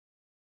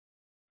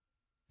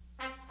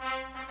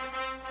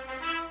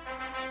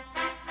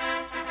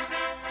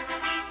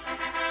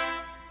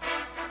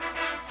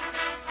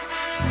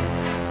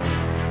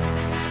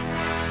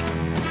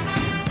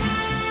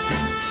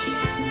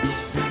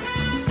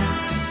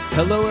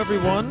Hello,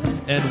 everyone,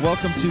 and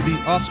welcome to the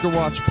Oscar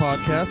Watch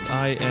podcast.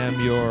 I am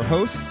your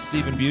host,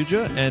 Stephen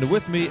Buja, and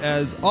with me,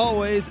 as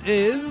always,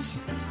 is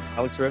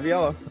Alex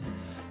Riviello.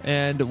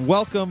 And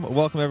welcome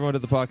everyone to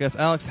the podcast.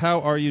 Alex,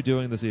 how are you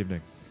doing this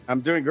evening? I'm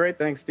doing great,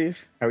 thanks,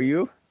 Steve. How are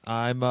you?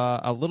 I'm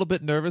a little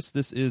bit nervous.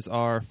 This is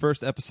our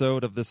first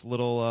episode of this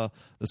little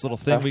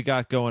thing we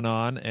got going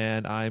on,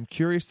 and I'm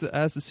curious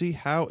to see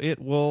how it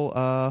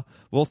will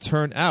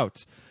turn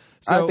out.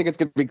 So, I think it's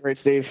going to be great,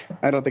 Steve.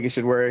 I don't think you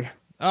should worry.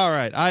 All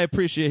right. I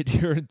appreciate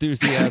your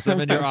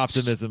enthusiasm and your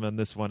optimism on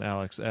this one,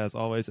 Alex, as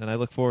always, and I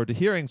look forward to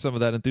hearing some of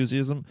that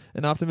enthusiasm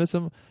and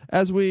optimism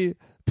as we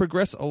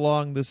progress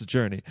along this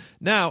journey.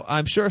 Now,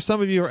 I'm sure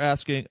some of you are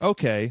asking,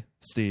 okay,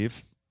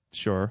 Steve,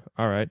 sure,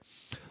 all right,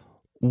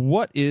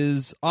 what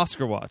is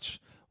Oscar Watch?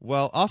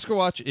 Well, Oscar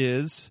Watch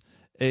is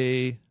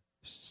a,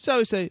 shall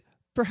we say,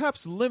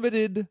 perhaps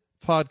limited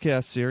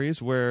podcast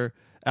series where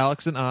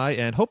Alex and I,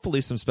 and hopefully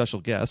some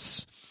special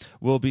guests,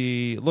 will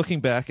be looking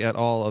back at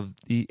all of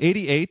the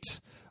 88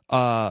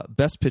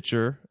 Best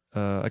Picture,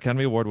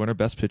 Academy Award winner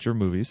Best Picture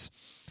movies,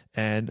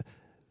 and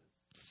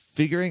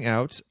figuring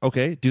out,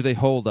 okay, do they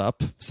hold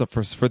up? So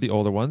for the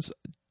older ones,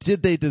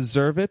 did they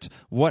deserve it?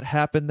 What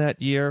happened that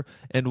year?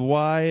 And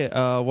why?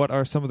 What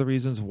are some of the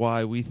reasons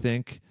why we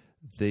think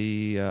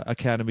the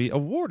Academy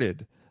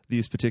awarded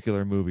these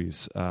particular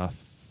movies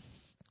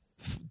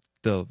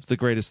the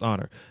greatest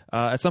honor?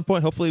 At some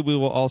point, hopefully, we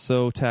will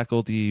also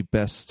tackle the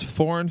best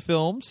foreign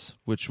films,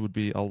 which would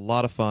be a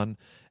lot of fun,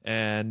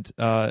 and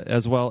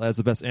as well as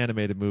the best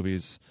animated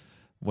movies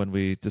when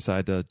we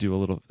decide to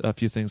do a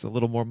few things a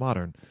little more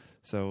modern.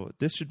 So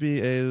this should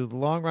be a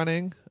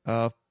long-running,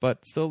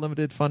 but still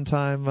limited fun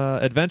time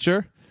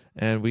adventure,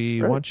 and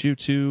we want you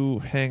to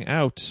hang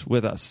out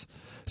with us.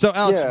 So,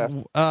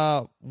 Alex,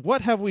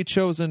 what have we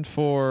chosen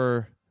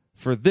for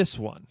this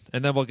one?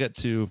 And then we'll get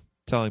to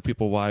telling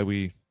people why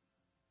we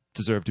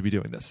deserve to be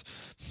doing this.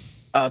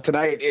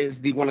 Tonight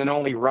is the one and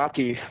only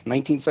Rocky,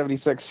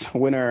 1976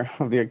 winner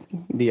of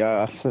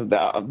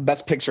the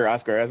Best Picture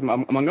Oscar,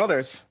 among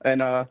others.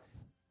 And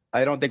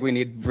I don't think we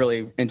need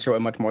really intro it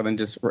much more than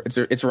just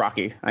it's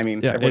Rocky. I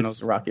mean, everyone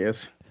knows what Rocky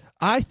is.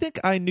 I think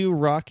I knew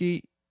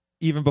Rocky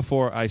even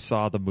before I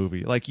saw the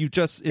movie. Like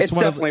it's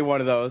definitely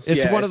one of those.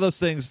 It's one of those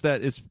things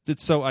that it's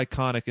so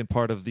iconic and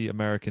part of the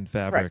American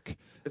fabric. Right.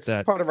 It's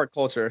part of our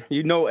culture.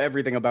 You know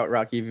everything about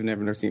Rocky if you've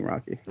never seen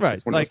Rocky. Right.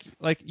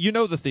 Like you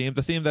know the theme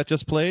that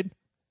just played.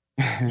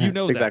 You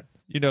know exactly.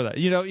 that. You know that.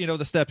 You know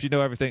the steps, you know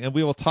everything, and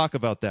we will talk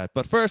about that.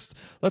 But first,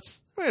 we're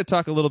going to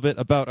talk a little bit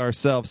about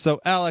ourselves. So,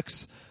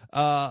 Alex,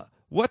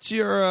 what's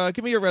your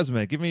give me your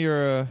resume. Give me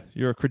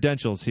your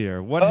credentials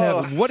here.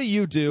 What do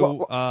you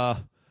do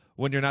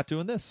when you're not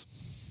doing this?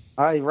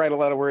 I write a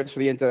lot of words for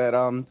the internet.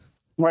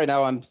 Right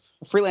now I'm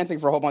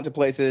freelancing for a whole bunch of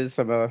places.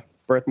 I'm a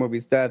Birth,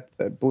 Movies, Death,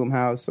 at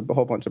Blumhouse, a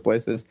whole bunch of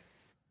places.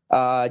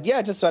 I've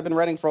been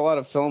writing for a lot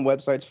of film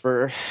websites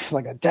for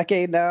like a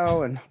decade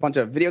now, and a bunch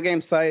of video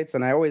game sites,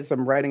 and I always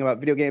am writing about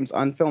video games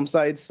on film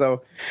sites,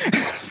 so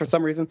for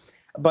some reason.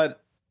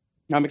 But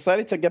I'm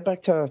excited to get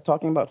back to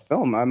talking about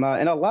film. I'm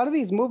in a lot of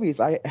these movies.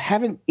 I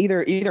haven't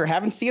either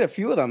haven't seen a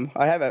few of them.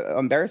 I have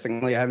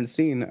embarrassingly I haven't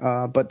seen,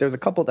 but there's a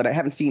couple that I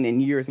haven't seen in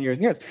years and years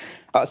and years.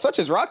 Such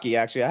as Rocky.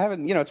 Actually, I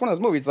haven't. It's one of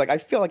those movies. Like I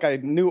feel like I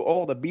knew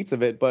all the beats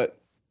of it, but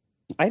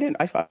I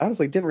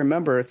honestly didn't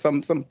remember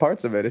some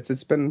parts of it.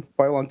 It's been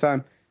quite a long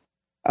time.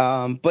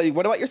 But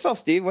what about yourself,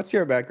 Steve? What's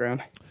your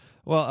background?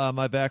 Well,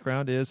 my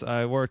background is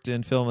I worked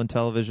in film and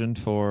television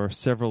for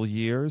several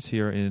years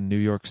here in New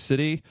York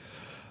City.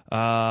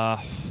 I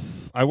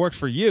worked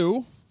for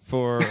you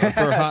for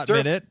a hot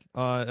minute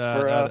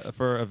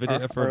for a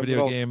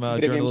video game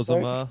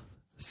journalism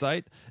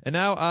site, and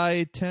now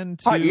I tend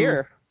to. Hot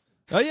year.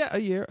 Oh yeah, a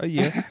year.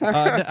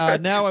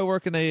 Now I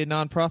work in a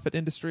nonprofit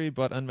industry,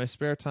 but on my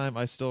spare time,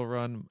 I still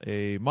run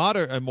a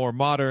more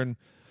modern,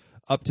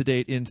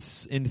 up-to-date in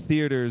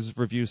theaters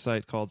review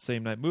site called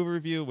Same Night Movie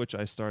Review, which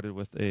I started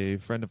with a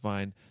friend of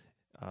mine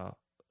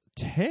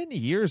 10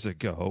 years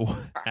ago,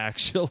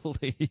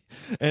 actually,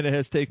 and it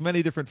has taken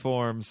many different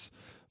forms.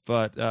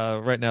 But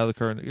right now,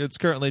 it's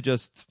currently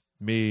just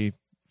me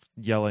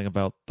yelling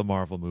about the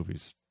Marvel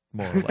movies,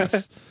 more or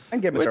less,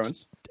 and Game of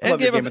Thrones,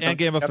 and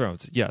Game of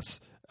Thrones, yes.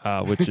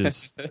 Which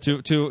is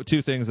two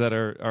things that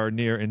are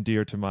near and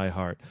dear to my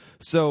heart.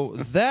 So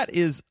that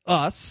is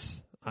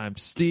us. I'm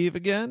Steve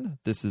again.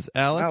 This is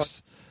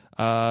Alex.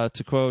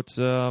 To quote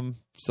some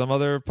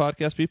other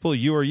podcast people,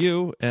 you are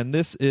you, and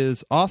this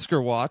is Oscar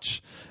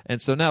Watch.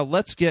 And so now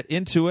let's get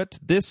into it.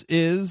 This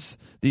is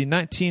the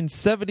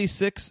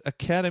 1976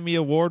 Academy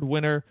Award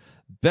winner,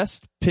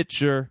 Best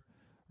Picture,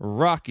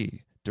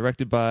 Rocky,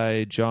 directed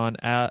by John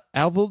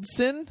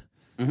Avildsen,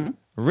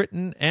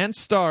 written and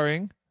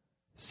starring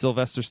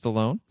Sylvester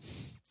Stallone.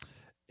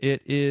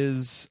 It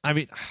is, I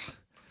mean,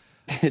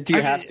 do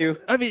you have to?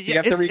 I mean, you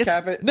have to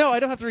recap it. No, I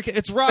don't have to recap.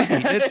 It's Rocky.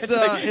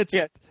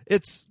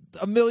 It's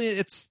a million.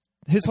 It's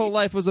his whole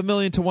life was a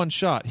million to one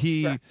shot.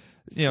 He,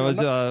 is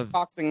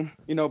boxing.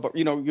 But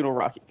you know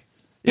Rocky.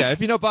 Yeah,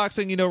 if you know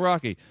boxing, you know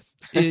Rocky.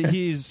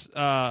 He's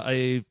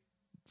a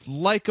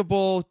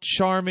likable,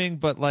 charming,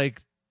 but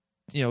like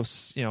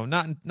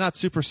not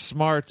super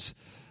smart,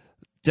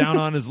 down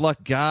on his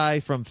luck guy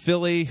from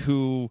Philly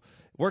who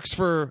works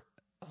for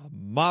a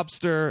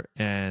mobster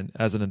and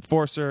as an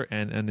enforcer,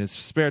 and in his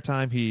spare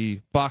time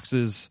he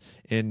boxes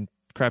in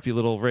crappy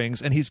little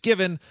rings, and he's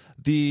given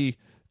the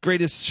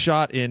greatest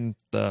shot in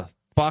the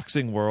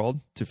boxing world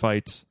to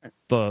fight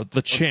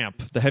the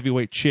champ, the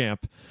heavyweight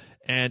champ,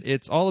 and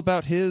it's all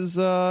about his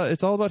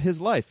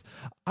life.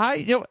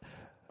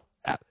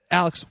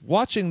 Alex,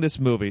 watching this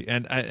movie,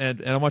 and I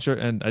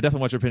definitely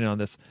want your opinion on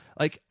this.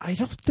 Like,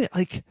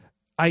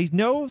 I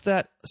know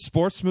that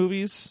sports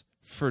movies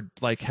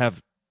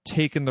have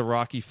taken the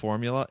Rocky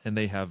formula and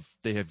they have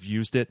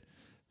used it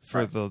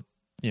for for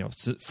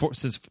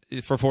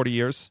 40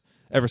 years.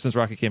 Ever since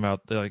Rocky came out,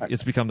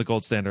 it's become the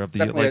gold standard of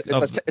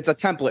the. It's a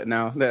template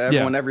now that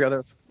every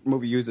other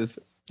movie uses.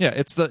 Yeah,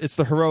 it's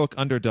the heroic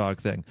underdog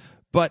thing,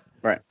 but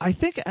right. I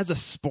think as a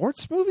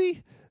sports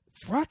movie,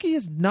 Rocky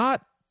is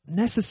not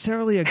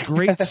necessarily a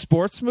great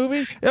sports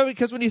movie,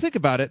 because when you think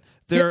about it,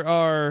 there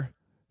are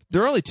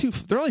only two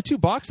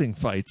boxing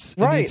fights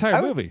in the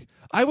entire movie.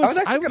 I was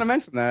actually going to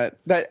mention that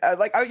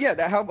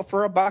how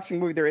for a boxing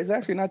movie there is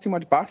actually not too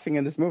much boxing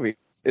in this movie.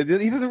 He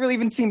doesn't really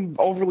even seem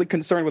overly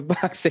concerned with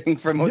boxing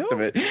for most of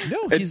it. No,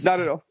 it's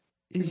not at all.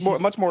 He's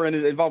much more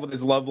involved with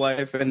his love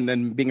life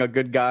and being a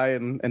good guy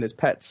and his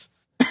pets.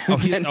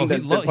 He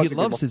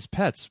loves his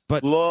pets,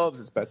 but loves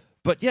his pets.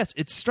 But yes,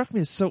 it struck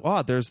me as so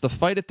odd. There's the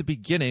fight at the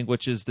beginning,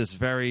 which is this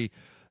very,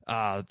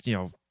 low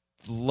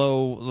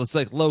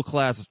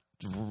class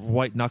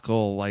white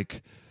knuckle right,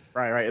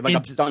 a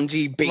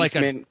dungy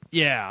basement,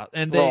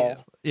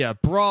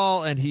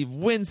 brawl, and he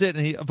wins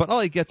it, but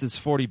all he gets is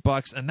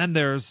 $40, and then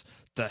there's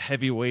the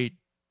heavyweight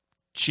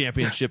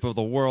championship of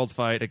the world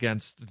fight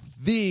against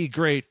the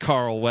great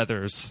Carl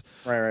Weathers,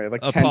 right, like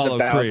Apollo tens of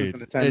thousands Creed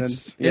in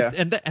attendance,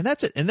 and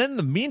that's it. And then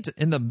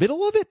in the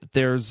middle of it,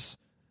 there's.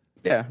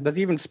 Yeah, does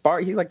he even spar?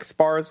 He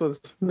spars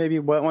with maybe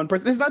one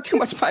person. There's not too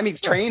much. I mean, he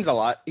trains a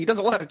lot. He does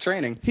a lot of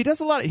training. He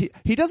does a lot.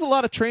 He does a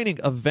lot of training.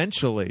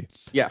 Eventually,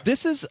 yeah.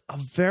 This is a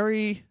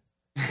very.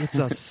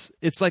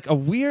 It's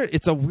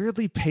a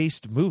weirdly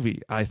paced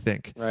movie, I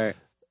think. Right.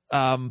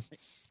 So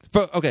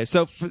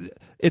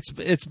it's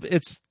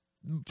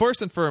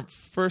first and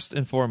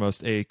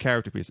foremost a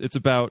character piece. It's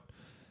about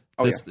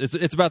this. Yeah.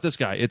 It's about this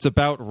guy. It's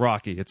about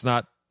Rocky. It's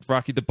not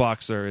Rocky the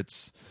boxer.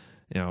 It's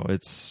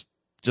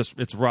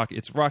Rocky.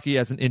 It's Rocky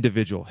as an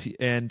individual,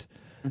 and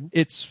I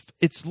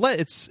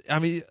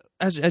mean,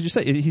 as you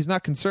say, he's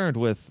not concerned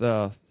with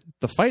the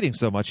fighting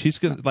so much. He's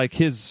gonna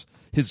his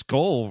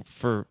goal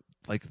for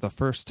the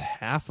first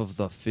half of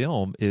the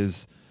film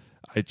is,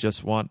 I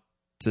just want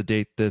to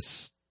date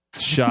this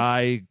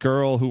shy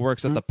girl who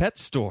works at the pet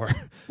store,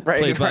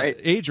 played by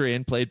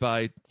Adrian, played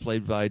by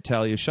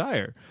Talia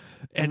Shire,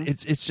 and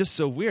it's just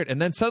so weird. And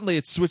then suddenly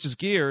it switches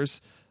gears.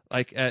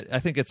 I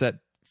think it's at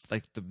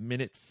the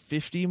minute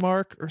 50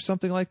 mark or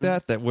something like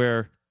that,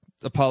 where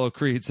Apollo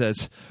Creed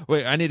says,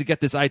 "Wait, I need to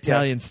get this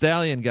Italian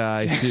stallion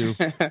guy to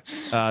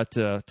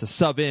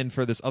sub in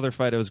for this other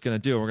fight I was going to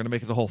do. We're going to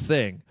make it the whole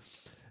thing."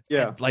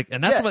 Yeah,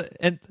 and that's what,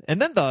 and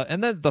then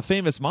the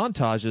famous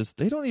montages,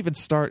 they don't even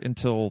start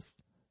until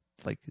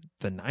the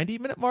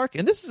 90-minute mark,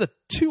 and this is a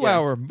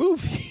 2-hour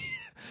movie.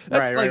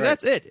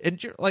 That's it.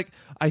 And you're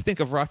I think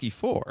of Rocky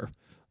IV,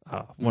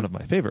 one of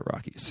my favorite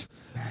Rockies,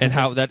 and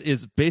how that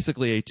is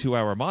basically a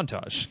 2-hour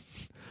montage.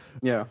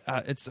 Yeah,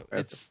 it's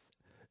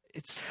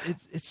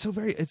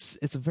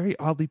a very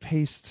oddly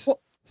paced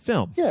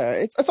film. Yeah,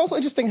 it's also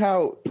interesting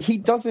how he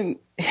doesn't,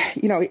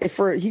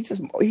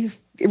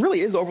 it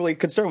really is overly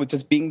concerned with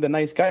just being the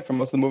nice guy for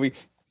most of the movie.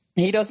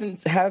 He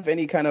doesn't have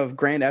any kind of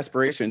grand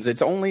aspirations.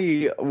 It's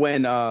only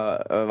when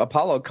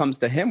Apollo comes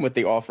to him with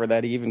the offer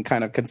that he even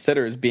kind of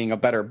considers being a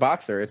better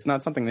boxer. It's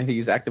not something that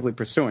he's actively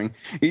pursuing.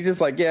 He's just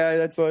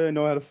that's all I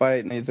know how to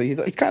fight. And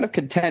he's kind of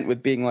content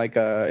with being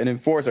an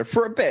enforcer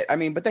for a bit. I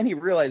mean, but then he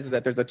realizes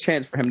that there's a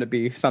chance for him to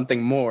be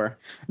something more.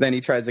 Then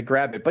he tries to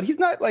grab it, but he's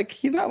not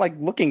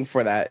looking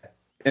for that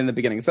in the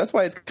beginning. So that's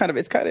why it's kind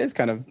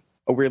of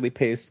a weirdly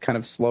paced, kind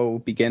of slow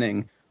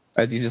beginning.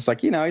 As he's just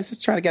he's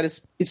just trying to get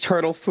his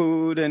turtle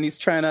food, and he's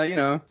trying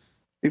to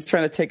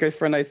take her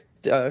for a nice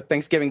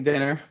Thanksgiving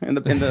dinner in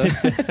the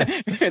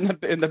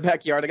in the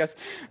backyard, I guess.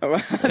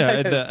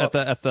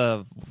 At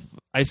the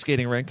ice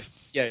skating rink.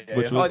 Yeah.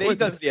 He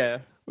does.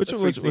 Yeah. Which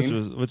is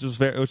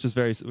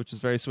very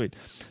sweet.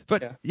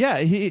 But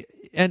he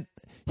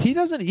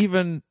doesn't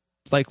even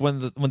when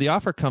the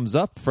offer comes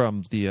up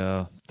from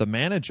the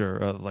manager,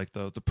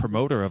 the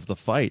promoter of the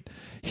fight,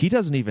 he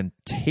doesn't even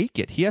take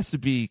it. He has to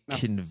be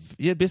he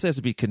basically has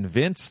to be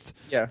convinced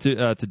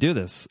to do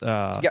this.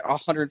 To get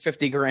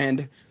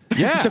 $150,000.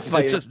 Yeah, to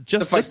fight the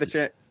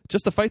champ.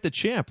 Just to fight the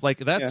champ.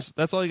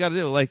 That's all you got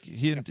to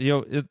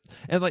do.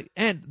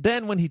 And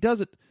then when he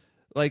does it,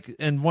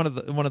 and one of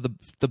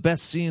the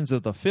best scenes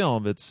of the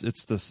film, it's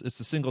the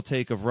single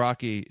take of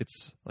Rocky.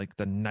 It's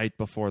the night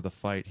before the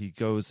fight. He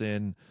goes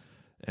in,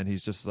 and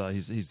he's just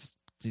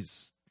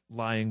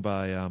lying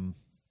by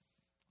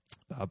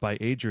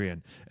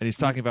Adrian, and he's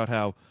talking about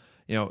how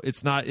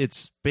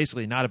it's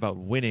basically not about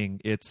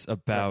winning. It's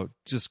about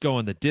just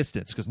going the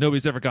distance, because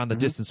nobody's ever gone the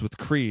distance with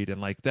Creed.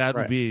 And like, that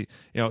would be,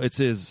 it's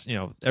his,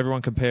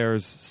 everyone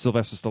compares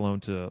Sylvester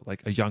Stallone to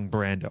like a young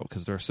Brando,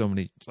 because there are so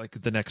many,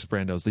 like the next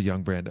Brandos, the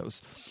young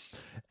Brandos.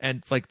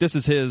 And like, this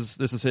is his,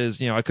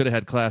 I could have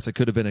had class. I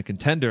could have been a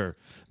contender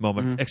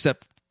moment,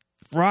 except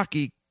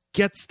Rocky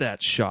gets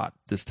that shot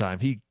this time.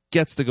 He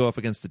gets to go up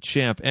against the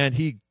champ, and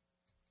he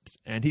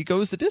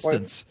goes the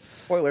distance.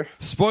 Spoiler.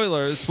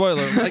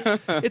 Like,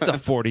 it's a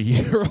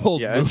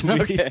 40-year-old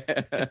movie. Okay.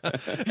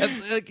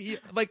 And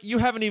like you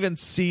haven't even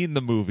seen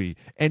the movie,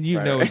 and you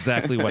know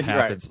exactly what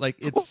happens. Like,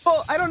 it's.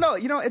 Well, I don't know.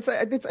 It's.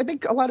 I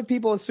think a lot of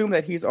people assume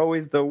that he's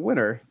always the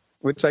winner,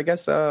 which I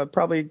guess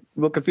probably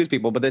will confuse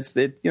people. But it's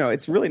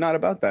really not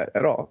about that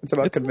at all. It's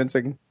about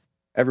convincing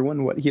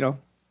everyone what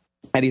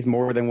and he's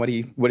more than what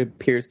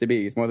appears to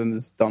be. He's more than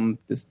this dumb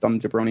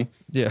jabroni.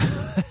 Yeah,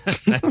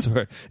 nice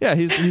word. Yeah,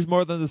 he's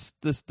more than this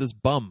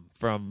bum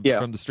from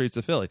the streets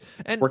of Philly,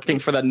 and working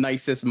for the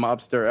nicest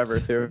mobster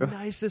ever too.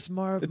 Nicest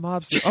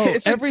mobster. Oh,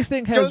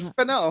 everything has Joe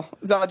Spinell.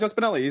 Joe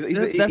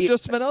Spinelli. That's Joe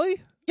Spinelli.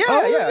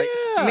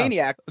 Yeah.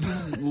 Maniac.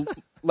 This is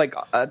like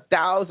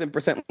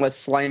 1,000% less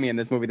slimy in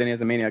this movie than he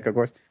is a Maniac, of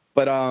course.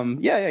 But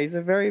he's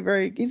a very,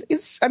 very.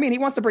 He's. I mean, he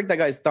wants to break that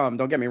guy's thumb.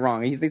 Don't get me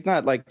wrong. He's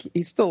not like,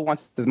 he still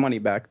wants his money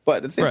back, but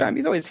at the same time,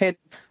 he's always handing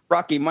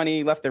Rocky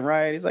money left and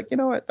right. He's like, you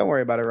know what? Don't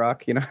worry about it,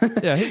 Rock.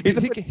 Yeah, he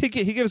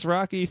gives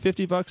Rocky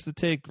 $50 to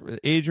take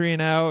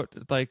Adrian out.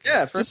 Like,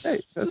 for a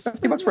date. That's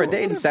 $50 for a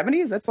date in the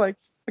 '70s. That's like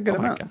a good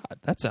amount. Oh my God,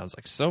 that sounds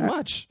like so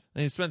much.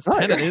 And he spends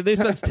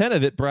 10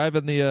 of it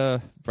bribing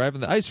the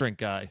ice rink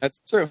guy. That's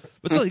true.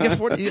 But still, you get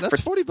 40.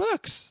 That's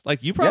 $40.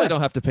 Like, you probably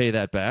don't have to pay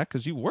that back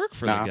because you work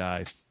for the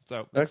guy.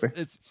 So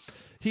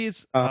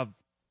he's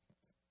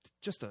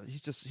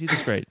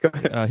just great.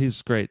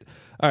 He's great.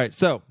 All right.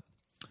 So,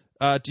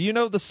 do you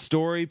know the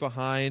story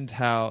behind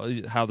how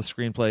the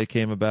screenplay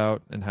came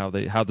about and how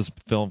this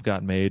film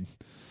got made?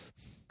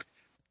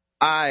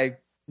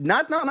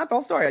 Not the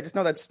whole story. I just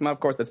know that, of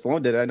course, that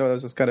Stallone did it. I know that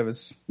was just kind of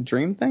his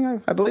dream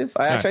thing. I believe.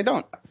 I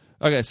don't.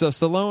 Okay, so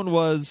Stallone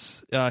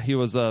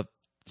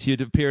he had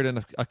appeared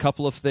in a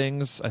couple of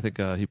things. I think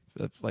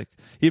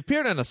he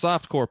appeared in a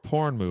softcore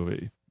porn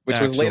movie, which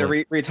was later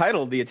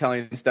retitled The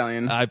Italian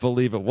Stallion. I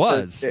believe it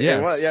was. Yes.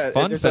 It was, yeah.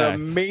 There's an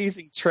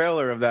amazing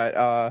trailer of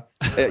that.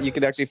 You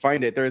can actually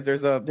find it.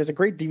 There's a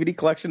great DVD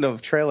collection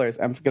of trailers.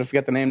 I'm going to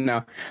forget the name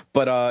now,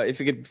 but if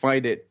you could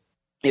find it.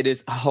 It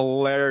is a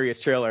hilarious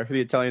trailer, The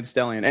Italian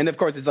Stallion. And of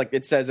course, it's like,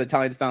 it says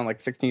Italian Stallion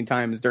like 16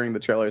 times during the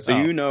trailer. So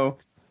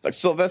it's like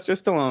Sylvester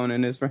Stallone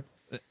and his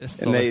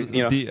and they,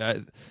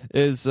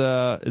 is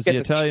the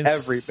Italian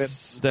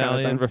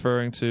Stallion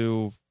referring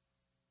to,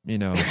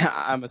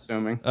 I'm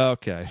assuming.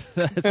 Okay.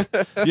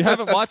 You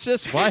haven't watched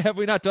this? Why have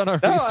we not done our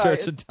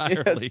research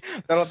entirely?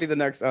 Yes, that'll be the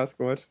next Ask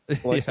What.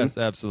 Yes,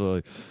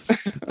 absolutely.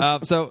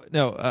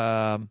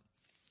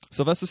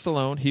 Sylvester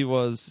Stallone,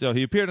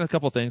 he appeared in a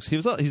couple of things.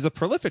 He's a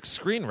prolific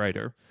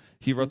screenwriter.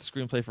 He wrote the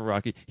screenplay for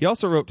Rocky. He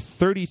also wrote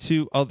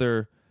 32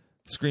 other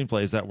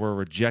screenplays that were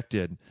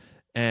rejected.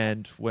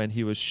 And when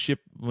he was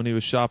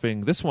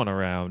shopping this one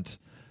around,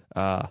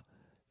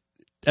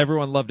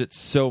 everyone loved it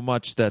so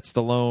much that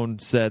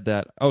Stallone said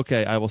that,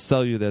 okay, I will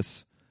sell you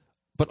this,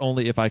 but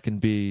only if I can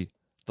be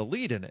the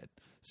lead in it.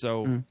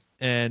 So,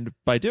 and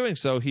by doing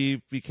so,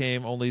 he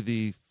became only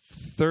the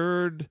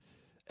third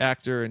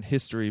actor in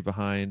history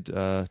behind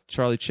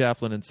Charlie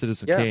Chaplin and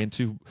Citizen Kane,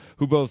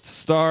 who both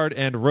starred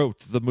and wrote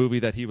the movie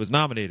that he was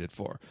nominated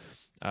for.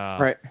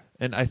 Right.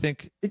 And I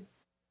think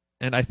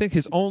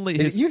his only.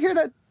 Did you hear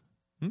that?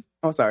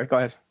 Oh, sorry. Go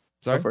ahead.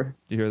 Sorry. Did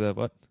you hear that?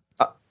 What?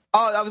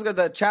 I was going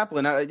to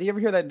Chaplin. Did you ever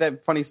hear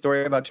that funny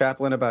story about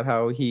Chaplin about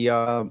how he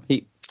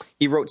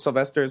wrote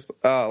Sylvester's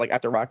like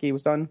after Rocky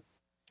was done,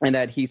 and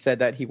that he said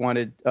that he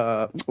wanted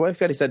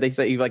he said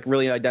he like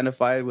really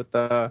identified with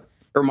the.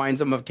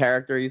 Reminds him of a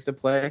character he used to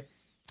play,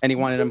 and he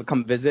wanted him to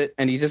come visit,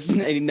 and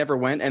he never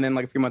went. And then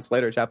like a few months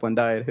later, Chaplin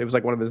died. It was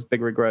like one of his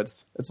big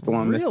regrets that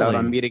Stallone missed out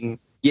on meeting.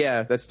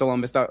 Yeah, that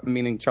Stallone missed out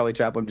meeting Charlie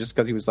Chaplin just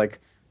because he was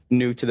like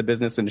new to the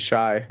business and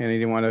shy, and he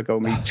didn't want to go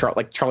meet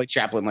Charlie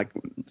Chaplin. Like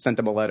sent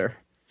him a letter.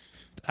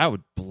 That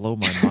would blow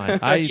my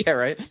mind. Yeah,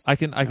 right. I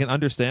can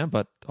understand,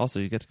 but also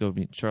you get to go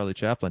meet Charlie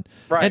Chaplin,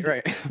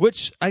 right.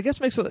 Which I guess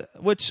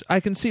which I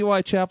can see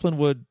why Chaplin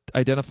would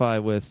identify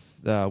with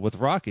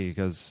Rocky,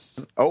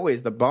 because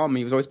always the bum.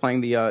 He was always playing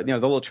the the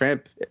little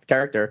tramp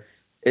character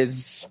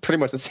is pretty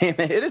much the same.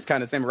 It is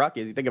kind of the same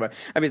Rocky as you think about it.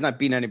 I mean, he's not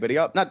beating anybody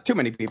up, not too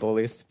many people at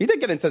least. He did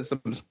get into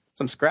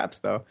some scraps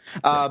though.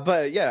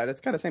 But yeah,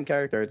 that's kind of the same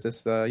character. It's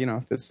this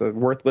this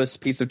worthless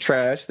piece of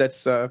trash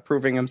that's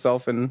proving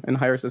himself in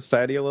higher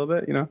society a little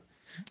bit.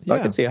 So I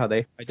can see how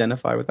they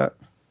identify with that.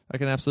 I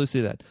can absolutely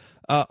see that.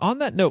 On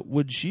that note,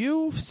 would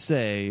you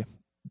say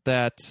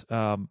that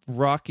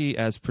Rocky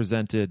as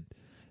presented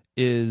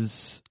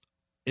it's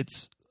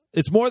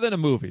more than a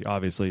movie?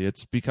 Obviously,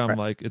 it's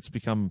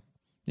become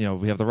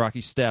we have the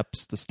Rocky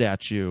Steps, the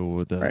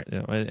statue, Right.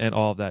 and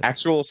all of that.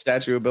 Actual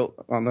statue built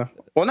on the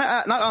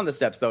not on the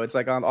steps though. It's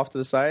like off to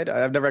the side.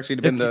 I've never actually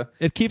been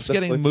It keeps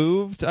getting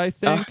moved, I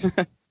think.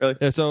 Really?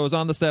 Yeah, so it was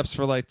on the steps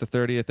for like the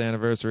 30th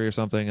anniversary or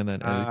something, and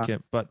then it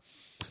came, but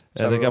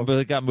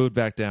they got moved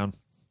back down.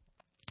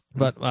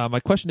 But my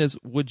question is,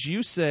 would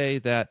you say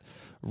that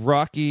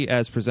Rocky,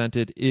 as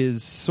presented,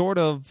 is sort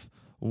of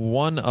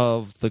one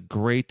of the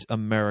great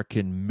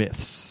American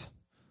myths?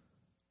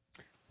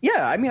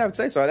 Yeah, I mean, I would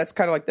say so. That's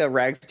kind of like the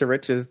rags to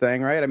riches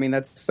thing, right? I mean,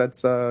 that's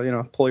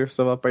pull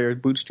yourself up by your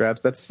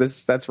bootstraps.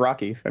 That's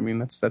Rocky. I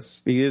mean,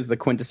 he is the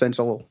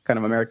quintessential kind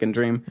of American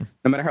dream.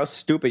 No matter how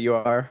stupid you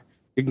are,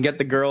 you can get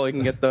the girl, you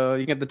can get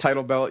the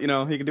title belt. You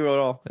can do it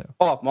all. Yeah.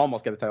 Oh,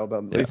 almost get the title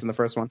belt, at least in the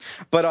first one.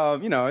 But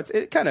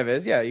it kind of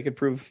is. Yeah, you could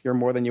prove you're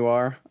more than you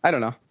are. I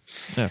don't know.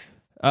 Yeah.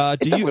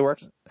 It definitely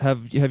works.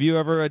 Have you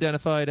ever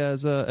identified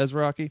as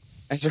Rocky?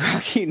 As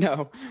Rocky,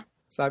 no.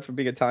 Aside from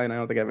being Italian, I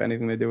don't think I have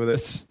anything to do with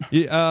it.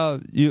 You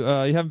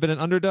haven't been an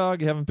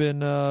underdog. You haven't been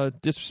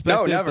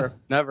disrespected. No,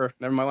 never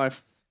in my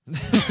life.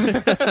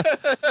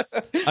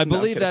 I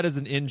believe that is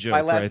an in-joke my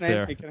last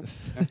right name,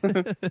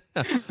 there.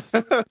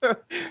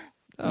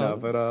 No,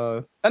 but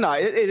no,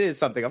 it is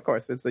something. Of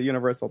course, it's a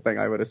universal thing,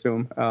 I would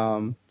assume.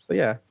 So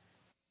yeah, I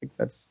think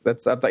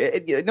that's up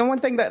there. One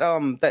thing that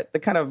that the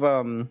kind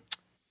of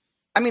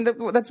I mean,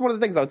 that's one of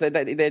the things I would say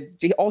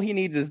that all he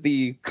needs is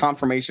the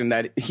confirmation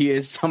that he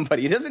is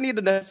somebody. He doesn't need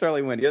to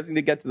necessarily win. He doesn't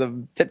need to get to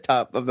the tip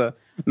top of the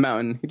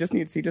mountain. He just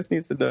needs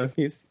to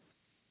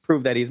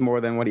prove that he's more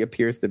than what he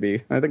appears to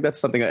be. I think that's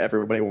something that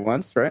everybody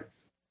wants, right?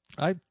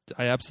 I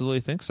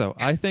absolutely think so.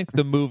 I think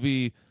the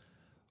movie,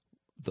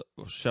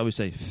 shall we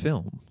say,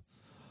 film,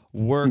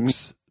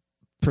 works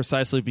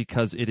precisely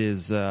because it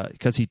is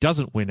because he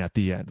doesn't win at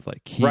the end.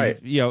 Like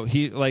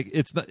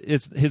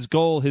it's his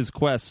goal, his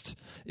quest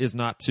is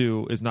not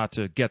to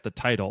get the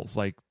titles.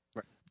 Like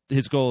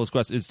his goal, his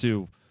quest is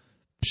to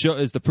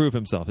prove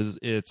himself.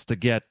 It's to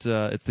get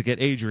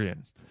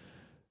Adrian.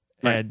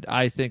 Right. And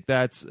I think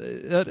that's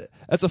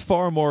a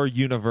far more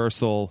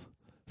universal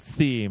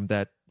theme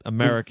that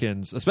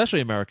Americans,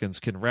 especially Americans,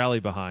 can rally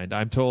behind.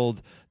 I'm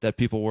told that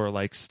people were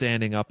like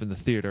standing up in the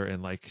theater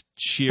and like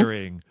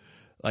cheering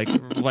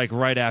like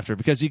right after,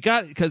 because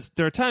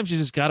there are times you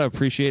just got to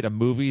appreciate a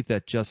movie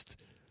that just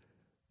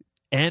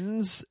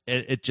ends.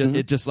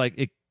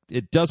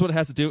 It does what it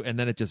has to do, and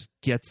then it just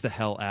gets the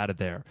hell out of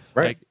there.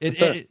 Right. Like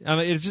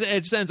it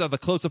just ends on the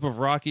close up of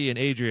Rocky and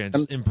Adrian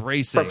just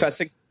embracing,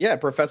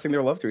 professing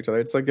their love to each other.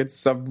 It's like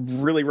it's a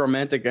really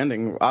romantic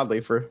ending.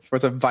 Oddly, for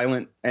a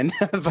violent and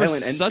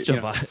violent ending.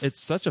 It's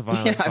such a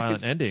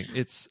violent ending.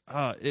 It's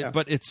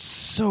but it's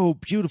so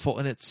beautiful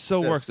and it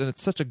so works, and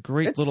it's such a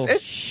great little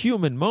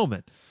human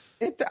moment.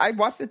 I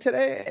watched it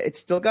today. It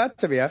still got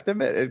to me. I have to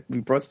admit,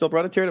 it still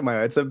brought a tear to my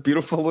eye. It's a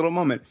beautiful little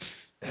moment.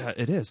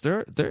 It is.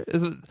 There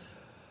is.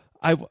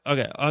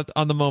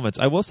 On the moments,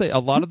 I will say a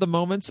lot of the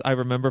moments I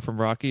remember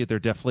from Rocky, they're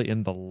definitely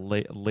in the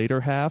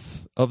later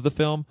half of the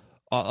film.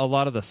 A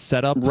lot of the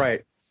setup,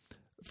 right?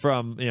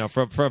 From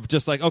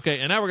just like,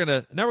 okay, and now we're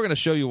gonna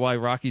show you why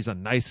Rocky's a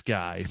nice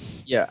guy.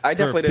 Yeah, I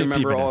definitely didn't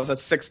remember all of the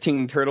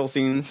 16 turtle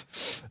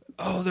scenes.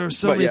 Oh, there were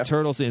so many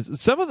turtle scenes.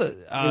 Some of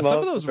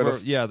those were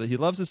he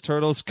loves his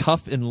turtles,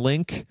 Cuff and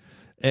Link,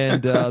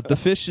 and the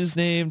fish is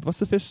named. What's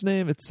the fish's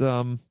name? It's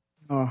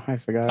Oh, I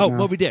forgot. Oh,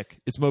 Moby Dick.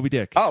 It's Moby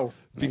Dick. Oh,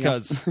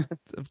 because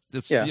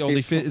it's the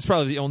only. It's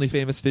probably the only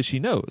famous fish he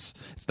knows.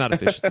 It's not a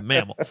fish; it's a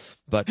mammal.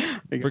 But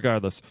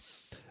regardless,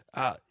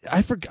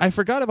 I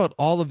forgot about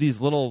all of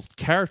these little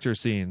character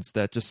scenes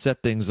that just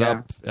set things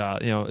up.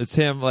 It's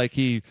him, like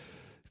he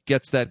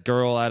gets that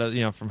girl out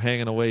of from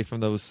hanging away from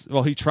those.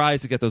 Well, he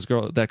tries to get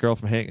that girl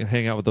from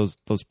hanging out with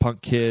those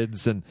punk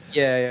kids, and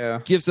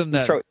gives them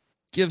that.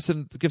 Gives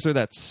her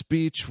that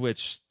speech,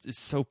 which is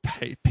so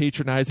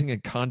patronizing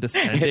and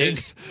condescending.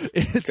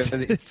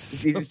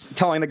 He's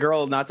telling the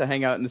girl not to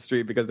hang out in the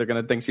street because they're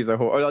going to think she's a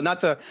whore, or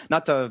not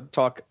to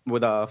talk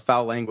with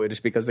foul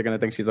language because they're going to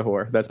think she's a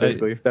whore. That's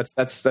basically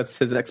that's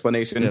his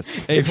explanation. Yes.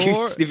 If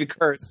you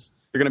curse,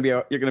 you're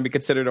gonna be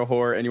considered a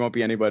whore, and you won't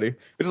be anybody.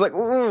 Which is like,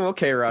 ooh,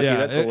 okay, Rocky.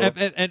 Yeah. That's a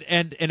little...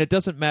 and it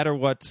doesn't matter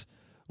what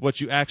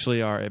you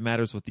actually are. It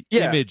matters what the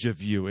image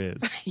of you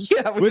is.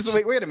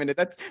 Wait a minute.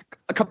 That's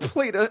a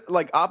complete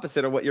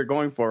opposite of what you're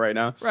going for right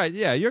now. Right?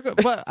 Yeah, you're good.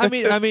 But I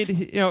mean,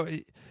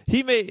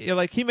 he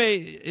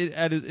may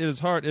at his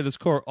heart, at his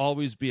core,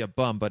 always be a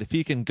bum. But if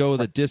he can go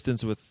the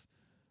distance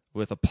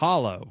with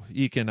Apollo,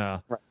 he can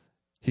at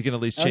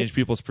least change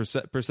people's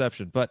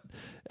perception. But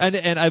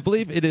and I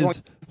believe it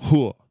is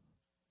who.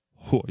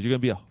 You're gonna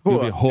be a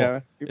whore.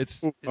 Yeah.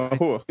 It's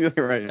whore.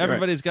 You're right.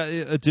 Everybody's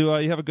got. Do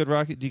you have a good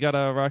Rocky? Do you got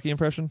a Rocky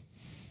impression?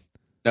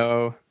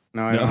 No,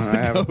 I don't. I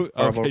have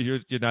okay,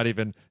 you're not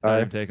even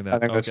taking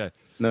that. Okay,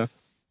 no.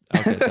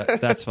 Okay,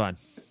 that's fine.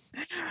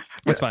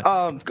 That's fine.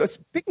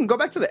 Go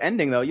back to the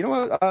ending though. You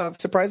know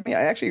what surprised me?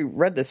 I actually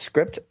read the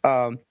script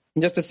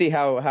just to see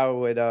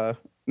how it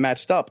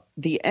matched up,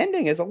 the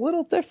ending is a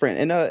little different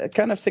in a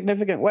kind of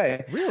significant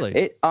way. Really?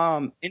 It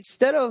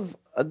instead of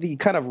the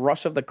kind of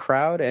rush of the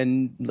crowd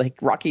and like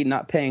Rocky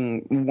not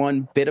paying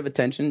one bit of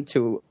attention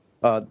to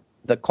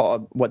the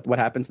call, what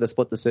happened to the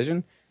split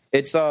decision.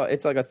 It's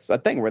like a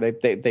thing where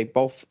they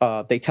both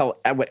they tell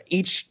what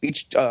each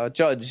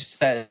judge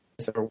says.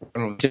 Or,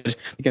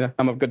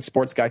 I'm a good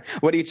sports guy.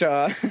 What each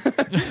one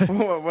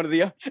of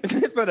the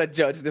it's not a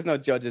judge. There's no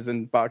judges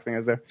in boxing,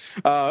 is there?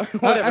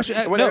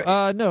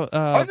 Whatever. No.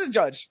 Oh, it's a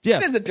judge. Yeah,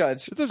 it is a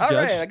judge. It's a All judge.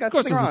 right, I got of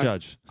course, something it's wrong. a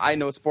judge. I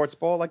know sports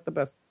ball like the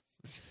best.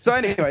 So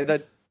anyway,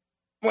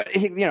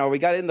 we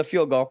got it in the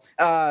field goal.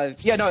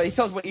 He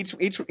tells what each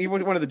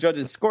one of the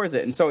judges scores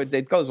it, and so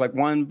it goes like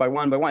one by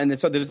one by one, and then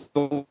so there's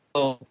the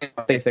little,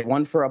 they say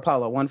one for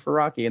Apollo, one for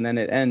Rocky, and then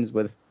it ends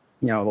with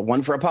the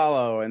one for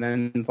Apollo, and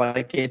then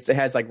like it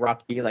has like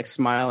Rocky like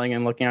smiling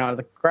and looking out of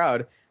the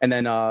crowd, and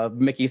then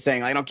Mickey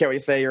saying, I don't care what you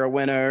say, you're a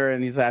winner,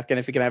 and he's asking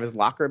if he can have his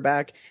locker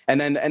back,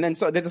 and then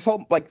so there's this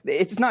whole like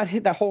it's not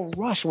that whole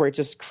rush where it's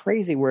just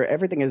crazy where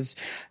everything is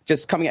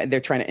just coming out.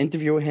 They're trying to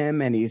interview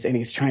him, and he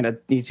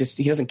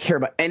doesn't care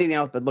about anything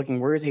else but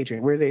looking, where's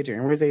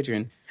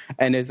Adrian,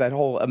 and there's that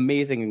whole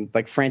amazing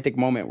like frantic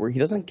moment where he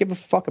doesn't give a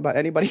fuck about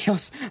anybody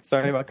else.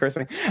 Sorry about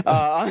cursing.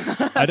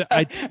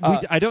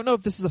 I don't know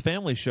if this is a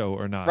family show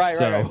or not. Right.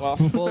 Well,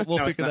 we'll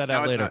No, figure that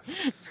out later.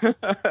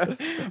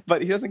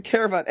 But he doesn't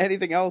care about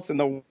anything else in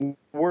the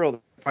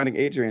world. Finding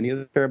Adrian, he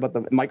doesn't care about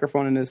the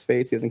microphone in his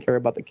face. He doesn't care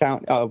about the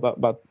count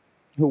about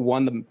who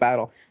won the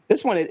battle.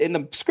 This one in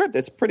the script,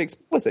 it's pretty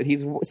explicit.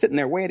 He's sitting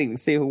there waiting to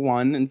see who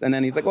won, and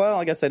then he's like, "Well,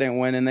 I guess I didn't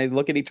win." And they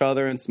look at each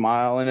other and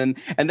smile, and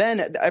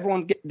then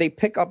everyone they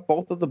pick up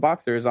both of the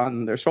boxers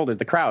on their shoulders,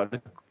 the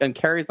crowd, and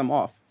carries them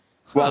off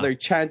while they're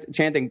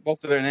chanting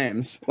both of their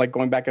names, like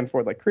going back and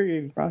forth, like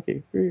Creed,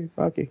 Rocky, Creed,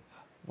 Rocky.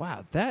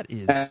 Wow, that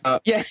is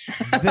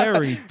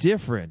very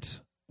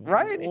different.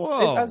 Right?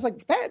 I was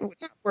like, that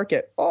would not work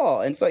at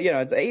all. And so,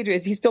 it's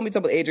Adrian. He still meets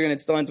up with Adrian.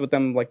 It still ends with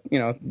them, like,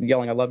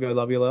 yelling, I love you, I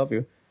love you, I love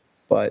you.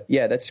 But,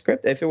 yeah, that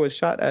script, if it was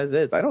shot as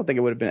is, I don't think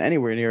it would have been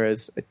anywhere near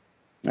as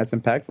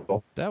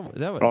impactful. That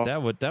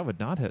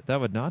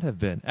would not have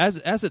been.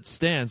 As it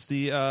stands,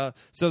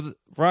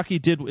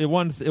 Rocky it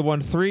won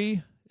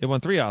 3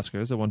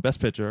 Oscars. It won Best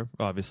Picture,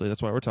 obviously.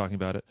 That's why we're talking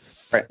about it.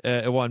 Right.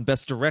 It won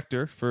Best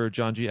Director for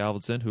John G.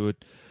 Avildsen, who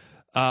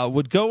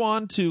would go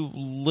on to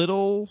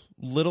little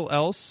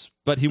else,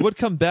 but he would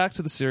come back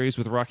to the series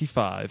with Rocky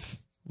V,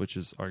 which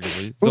is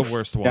arguably the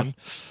worst one. Yeah.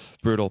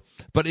 Brutal.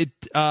 But it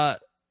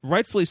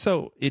rightfully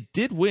so, it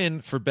did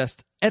win for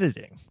Best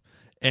Editing.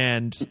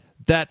 And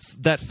the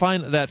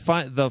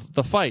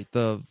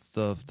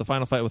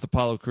final fight with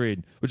Apollo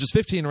Creed, which is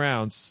 15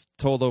 rounds,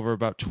 told over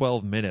about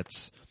 12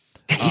 minutes.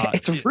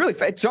 It's really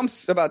fast. It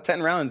jumps about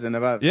 10 rounds in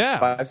about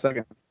 5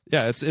 seconds.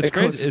 Yeah, it's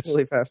crazy. It's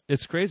really fast.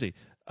 It's crazy.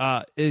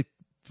 I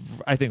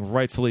think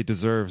rightfully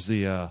deserve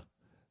that,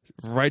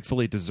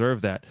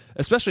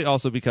 especially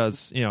also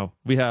because we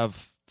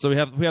have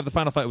the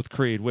final fight with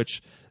Creed,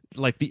 which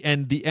like the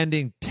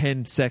ending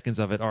 10 seconds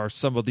of it are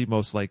some of the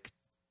most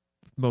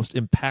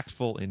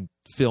impactful in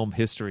film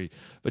history.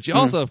 But you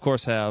also, of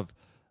course, have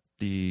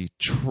the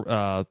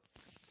training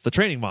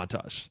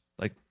montage,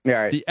 like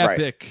the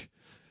epic.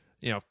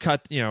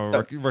 Cut.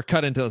 We're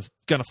cut into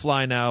 "Gonna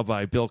Fly Now"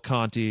 by Bill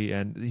Conti,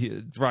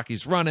 and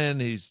Rocky's running.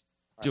 He's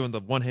doing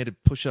the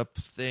one-handed push-up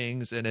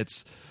things, and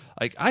it's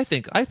like I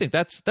think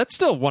that's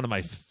still one of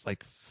my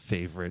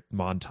favorite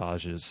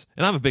montages,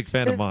 and I'm a big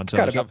fan of montage. It's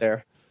got to be up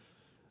there.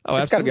 Oh,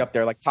 it's got to be up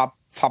there, like top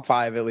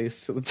 5 at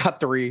least,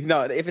 top 3.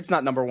 No, if it's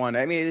not number 1,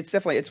 I mean, it's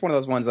definitely one of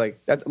those ones like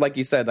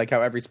you said, like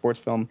how every sports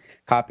film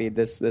copied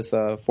this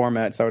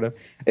format sort of.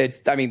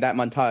 I mean, that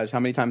montage. How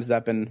many times has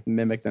that been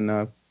mimicked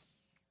and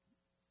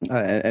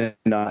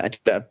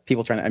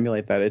people trying to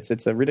emulate that?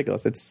 It's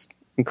ridiculous. It's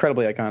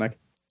incredibly iconic.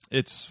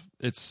 It's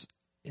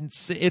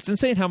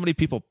insane how many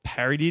people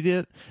parodied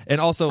it,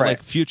 and also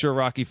like future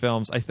Rocky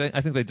films. I think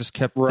they just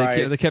kept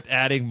they kept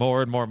adding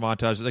more and more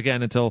montages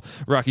again until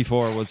Rocky IV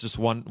was just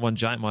one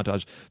giant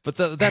montage. But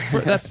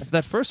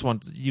that first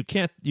one, you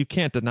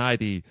can't deny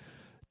the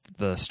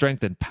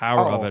strength and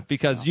power of it,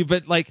 because you've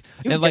been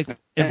you're like,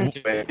 hey,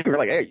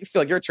 you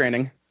feel like you're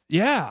training.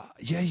 Yeah,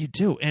 you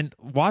do. And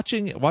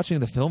watching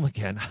the film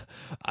again,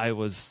 I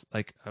was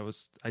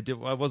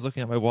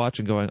looking at my watch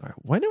and going,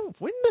 when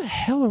the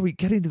hell are we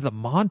getting to the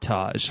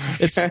montage?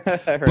 It's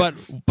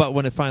but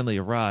when it finally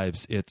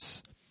arrives,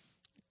 it's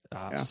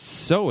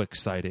so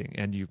exciting,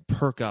 and you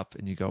perk up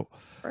and you go,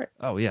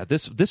 oh yeah,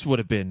 this would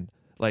have been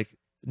like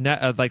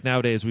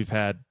nowadays we've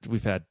had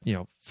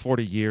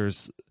 40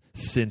 years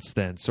since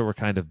then, so we're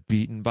kind of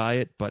beaten by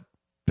it. But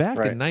back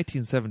in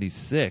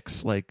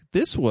 1976,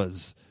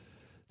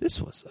 this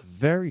was a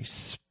very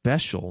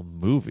special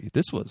movie.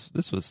 This was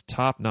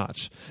top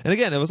notch. And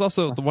again, it was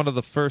also one of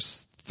the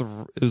first.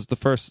 It was the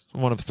first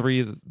one of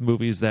 3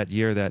 movies that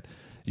year that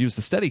used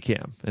the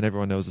Steadicam, and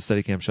everyone knows the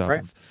Steadicam shot.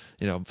 Of,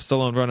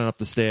 Stallone running up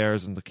the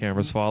stairs and the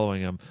camera's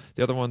following him.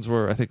 The other ones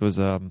were, I think it was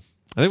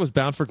I think it was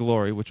Bound for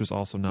Glory, which was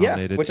also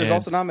nominated. Yeah, which was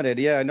also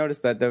nominated. Yeah, I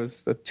noticed that there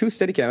was 2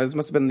 Steadicam. This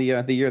must have been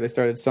the year they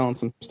started selling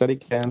some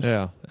Steadicams.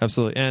 Yeah,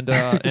 absolutely. And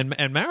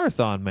and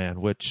Marathon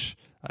Man, which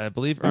I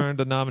believe earned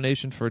a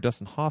nomination for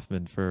Dustin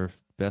Hoffman for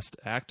Best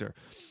Actor.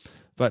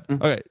 But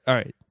okay, all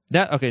right.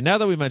 Now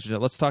that we mentioned it,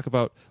 let's talk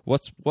about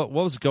what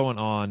was going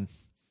on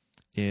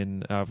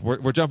in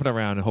we're jumping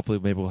around, and hopefully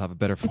maybe we'll have a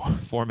better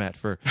format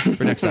for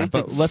next time.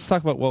 But let's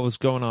talk about what was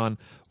going on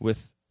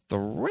with the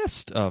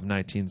rest of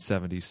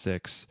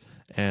 1976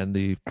 and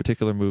the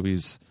particular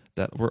movies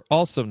that were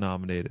also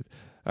nominated.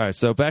 All right,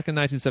 so back in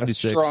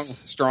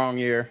 1976, strong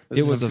year.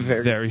 It was a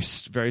very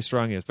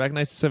strong year. Back in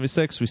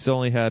 1976, we still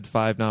only had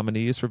 5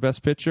 nominees for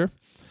Best Picture.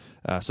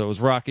 So it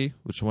was Rocky,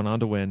 which went on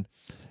to win,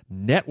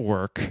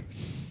 Network,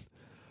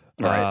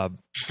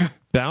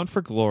 Bound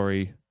for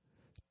Glory,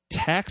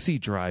 Taxi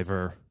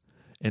Driver,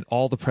 and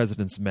All the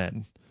President's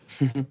Men.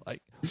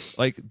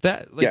 like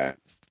that. Yeah.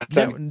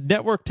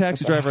 Network,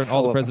 Taxi Driver, and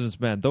All the President's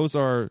Men. Those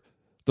are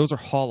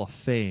Hall of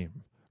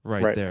Fame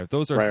right there.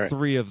 Those are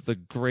 3 of the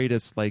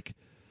greatest like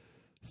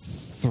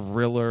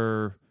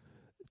thriller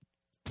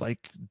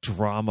like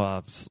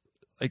dramas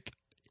like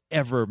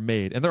ever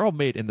made, and they're all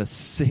made in the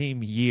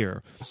same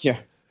year. Yeah.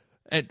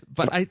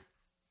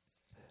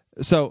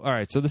 So all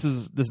right, so this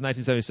is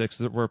 1976.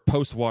 We're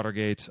post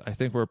Watergate. I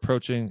think we're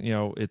approaching,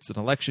 it's an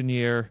election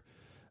year.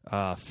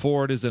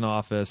 Ford is in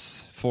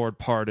office. Ford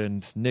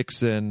pardoned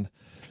Nixon.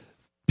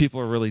 People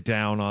are really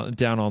down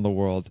on the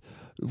world.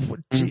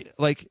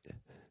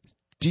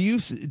 Do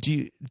you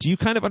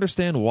kind of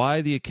understand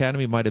why the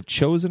Academy might have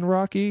chosen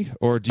Rocky,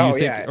 or do you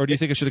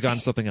think it should have gone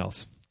to something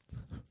else?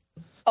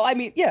 Oh, I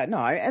mean, yeah, no,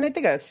 and I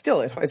think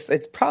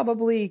it's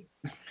probably,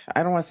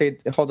 I don't want to say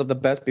it holds up the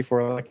best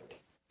before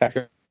like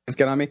Taxi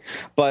get on me,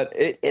 but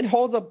it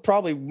holds up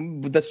probably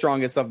the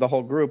strongest of the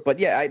whole group. But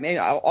yeah, I mean,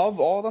 of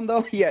all of them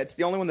though, yeah, it's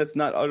the only one that's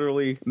not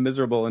utterly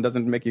miserable and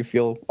doesn't make you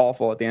feel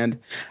awful at the end.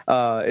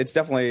 It's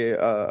definitely,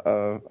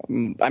 I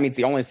mean, it's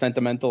the only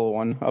sentimental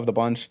one of the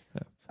bunch.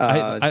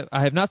 I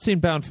have not seen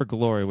Bound for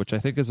Glory, which I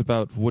think is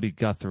about Woody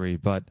Guthrie,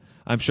 but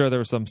I'm sure there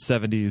was some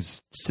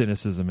 70s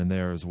cynicism in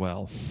there as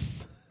well.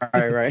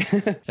 Right.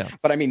 Yeah.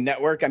 But I mean,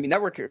 Network,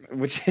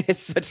 which is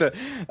such a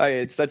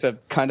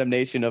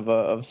condemnation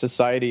of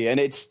society,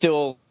 and it's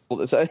scary,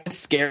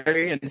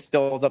 and it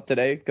still holds up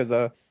today because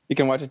you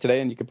can watch it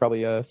today, and you could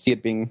probably see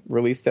it being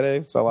released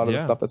today. So a lot of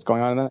the stuff that's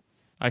going on in that,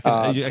 I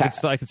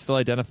could still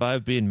identify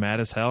with being mad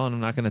as hell, and I'm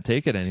not going to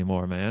take it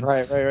anymore, man.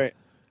 Right.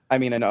 I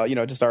mean, I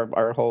know, just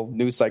our whole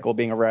news cycle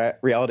being a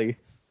reality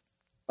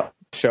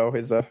show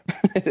is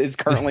is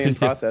currently in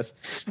process.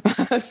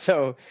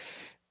 So.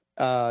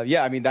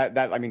 I mean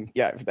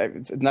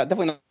it's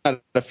definitely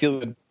not a feel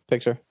good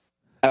picture.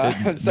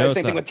 Same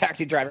thing with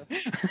Taxi Driver.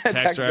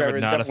 Taxi Driver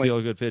is not a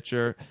feel good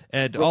picture,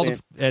 and all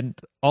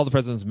the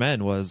President's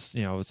Men was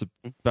it's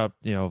about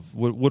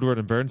Woodward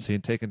and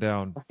Bernstein taking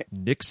down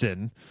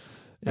Nixon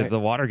in the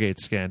Watergate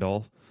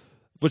scandal,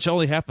 which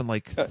only happened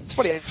like it's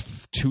funny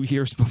 2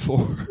 years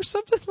before or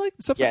something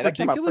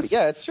ridiculous.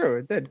 It's true.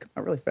 It did come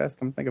out really fast.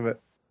 Come to think of it.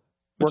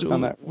 Which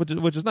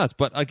is nuts,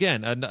 but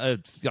again, a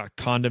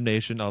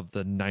condemnation of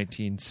the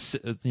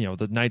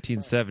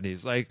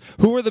 1970s. Like,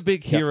 who were the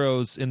big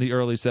heroes in the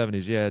early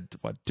 70s? You had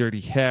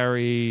Dirty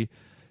Harry,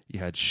 you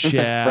had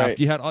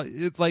Shaft, you had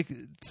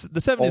the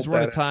 70s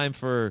weren't a time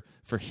for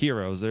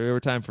heroes; they were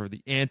a time for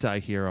the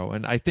anti-hero.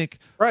 And I think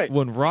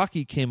when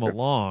Rocky came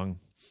along,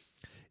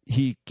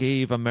 he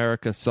gave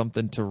America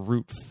something to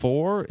root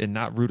for and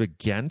not root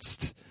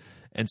against.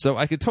 And so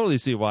I could totally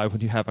see why when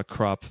you have a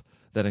crop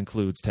that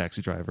includes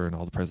Taxi Driver and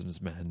All the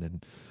President's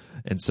Men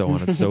and so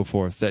on and so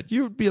forth, that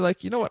you would be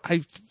like, you know what,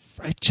 I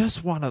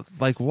just want to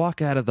like walk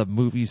out of the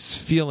movies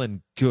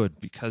feeling good,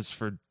 because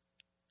for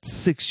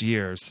 6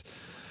 years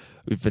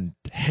we've been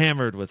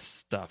hammered with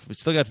stuff. We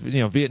still got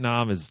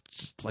Vietnam is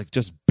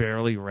just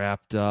barely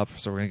wrapped up,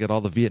 so we're gonna get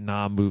all the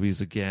Vietnam movies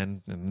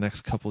again in the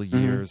next couple of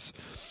years.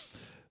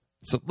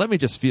 So let me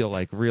just feel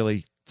like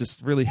really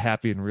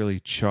happy and really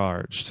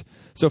charged.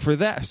 So for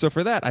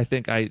that, I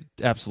think I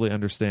absolutely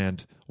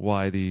understand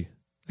why the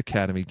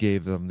Academy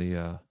gave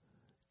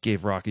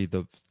Rocky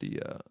the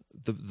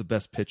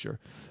best picture.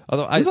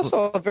 Although it was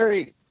also a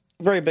very,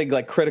 very big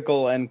like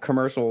critical and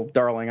commercial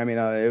darling. I mean,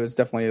 it was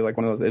definitely like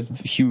one of those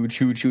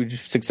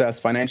huge success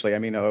financially. I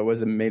mean, it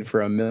was made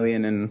for $1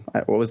 million, and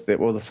what was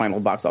the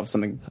final box office?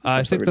 Something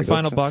I think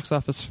ridiculous. The final box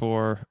office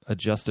for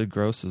adjusted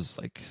gross is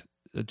like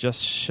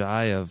just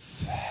shy of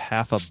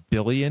 $500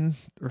 million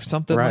or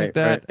something like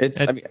that. Right.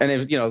 It's a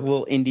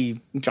little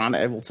indie John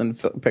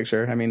Avildsen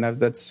picture. I mean,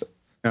 that's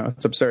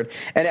it's absurd.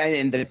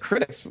 And the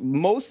critics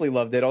mostly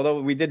loved it,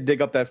 although we did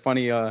dig up that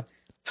funny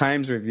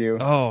Times review.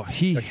 Oh,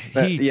 he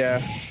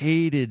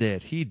hated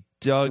it. He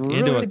dug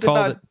into it.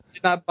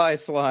 Did not buy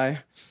Sly.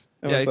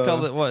 He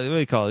called it, what do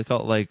you call it? He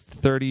called it like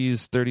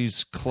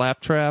 30s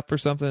claptrap or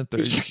something.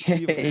 It's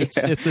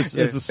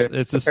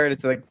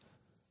like.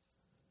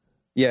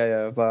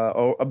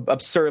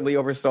 Absurdly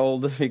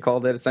oversold. He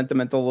called it a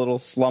sentimental little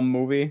slum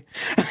movie.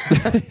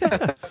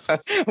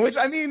 Which,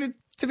 I mean,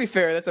 to be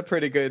fair, that's a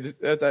pretty good.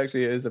 That's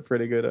actually is a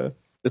pretty good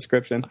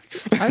description.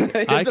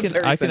 I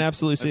can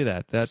absolutely see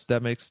that.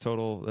 That makes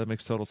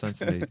total sense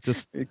to me.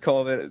 Just he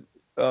called it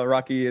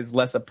Rocky is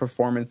less a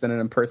performance than an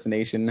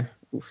impersonation.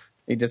 Oof.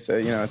 He just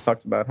it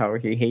talks about how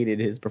he hated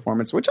his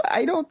performance, which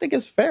I don't think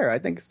is fair. I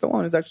think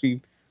Stallone is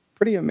actually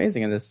pretty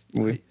amazing in this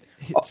movie.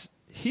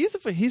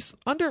 He's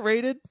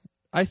underrated,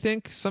 I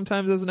think,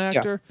 sometimes as an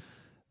actor,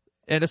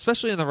 and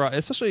especially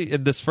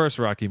in this first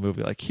Rocky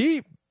movie. Like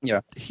he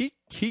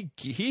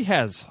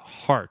has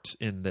heart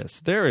in this.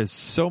 There is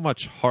so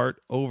much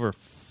heart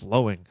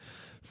overflowing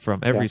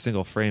from every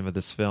single frame of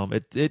this film.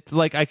 It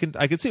like I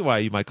can see why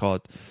you might call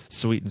it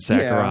sweet and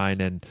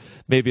saccharine and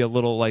maybe a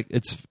little like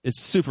it's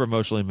super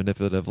emotionally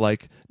manipulative.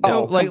 Like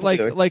no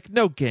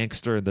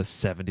gangster in the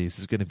 70s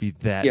is going to be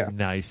that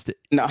nice to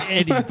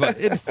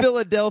anybody. In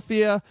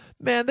Philadelphia,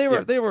 man, they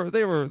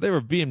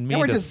were being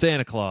mean to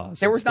Santa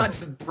Claus. They were not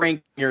just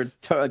breaking your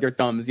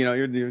thumbs,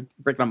 you're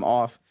breaking them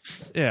off.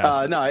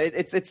 Yeah. No, it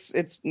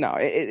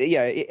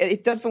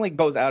definitely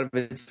goes out of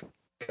its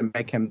to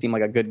make him seem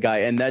like a good guy,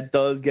 and that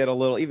does get a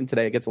little, even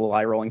today it gets a little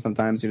eye rolling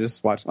sometimes. You're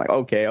just watching like,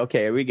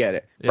 okay, we get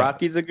it.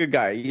 Rocky's a good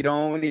guy. You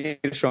don't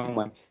need to show him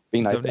like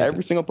being nice to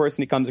every single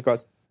person he comes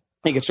across.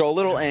 He can show a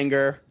little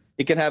anger.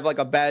 He can have like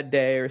a bad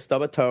day or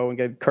stub a toe and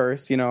get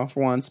cursed, for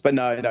once. But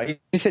no. And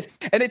it's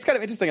kind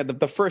of interesting.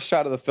 The first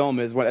shot of the film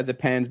is as it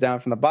pans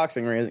down from the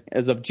boxing ring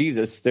is of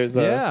Jesus. There's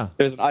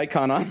an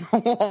icon on the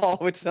wall,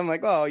 which I'm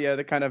like, oh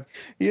yeah,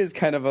 he is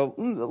kind of I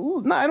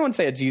don't want to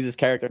say a Jesus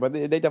character, but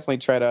they definitely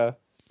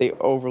they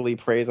overly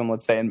praise him,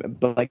 let's say,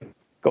 but like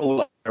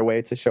go their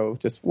way to show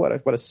just what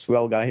a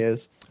swell guy he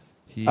is.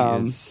 He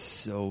is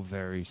so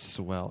very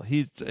swell.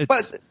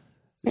 But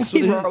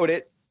he wrote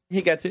it.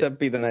 He gets to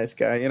be the nice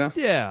guy,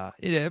 Yeah,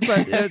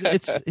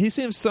 but he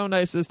seems so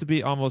nice as to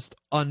be almost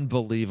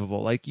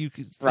unbelievable. Like you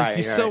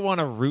so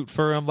want to root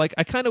for him. Like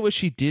I kind of wish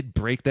he did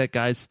break that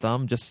guy's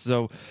thumb just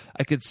so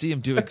I could see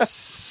him doing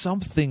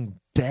something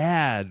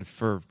bad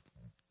for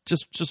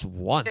just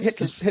once. Hit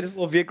his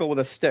little vehicle with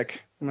a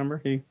stick.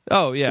 Remember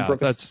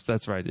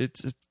that's right.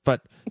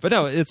 But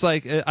no, it's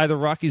like either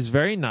Rocky's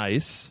very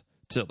nice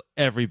to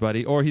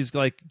everybody, or he's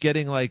like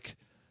getting like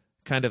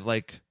kind of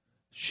like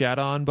shat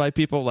on by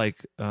people,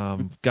 like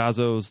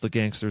Gazzo's the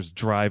gangster's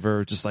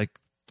driver, just like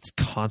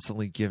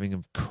constantly giving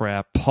him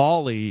crap.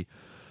 Paulie,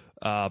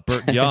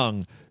 Burt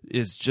Young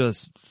is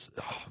just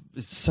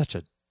it's such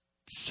a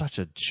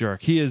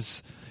jerk. He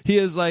is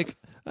like.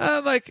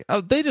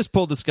 They just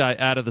pulled this guy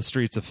out of the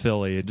streets of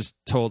Philly and just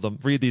told him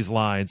read these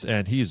lines,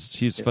 and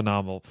he's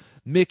phenomenal.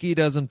 Mickey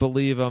doesn't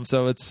believe him,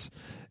 so it's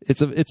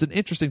an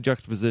interesting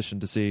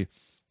juxtaposition to see,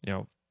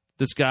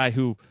 this guy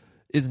who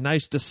is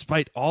nice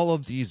despite all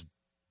of these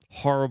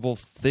horrible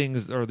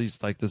things, or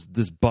these like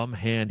this bum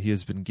hand he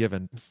has been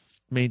given,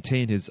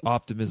 maintain his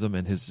optimism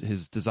and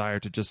his desire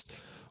to just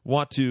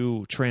want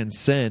to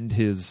transcend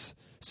his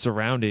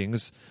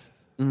surroundings,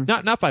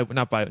 not by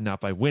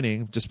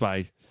winning, just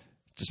by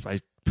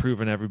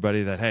proving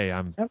everybody that hey,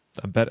 I'm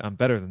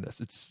better than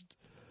this.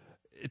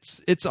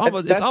 It's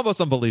almost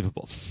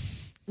unbelievable.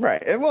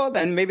 Right. Well,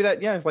 then maybe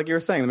like you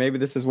were saying, maybe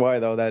this is why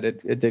though that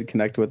it did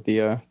connect with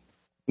the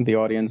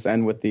audience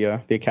and with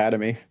the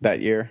Academy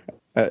that year,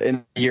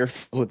 in a year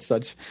with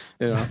such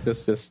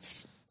just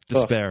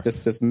despair.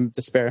 Just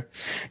despair.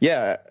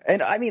 Yeah.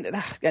 And I mean,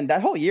 and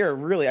that whole year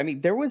really, I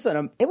mean, it was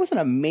an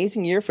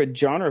amazing year for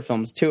genre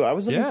films too. I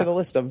was looking for the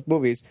list of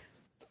movies.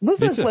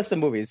 Listen to this list of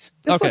movies.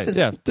 This list is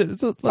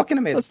fucking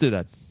amazing. Let's do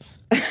that.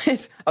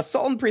 It's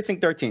Assault on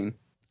Precinct 13.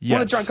 Yes.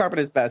 One of John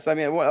Carpenter's best. I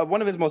mean, one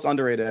of his most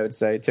underrated, I would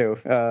say, too.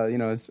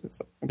 It's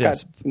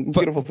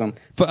beautiful film.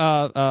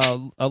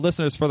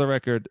 Listeners, for the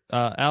record,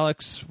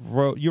 Alex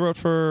wrote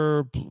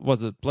for,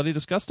 was it Bloody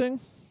Disgusting?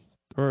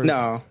 Or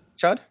no.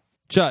 Chud?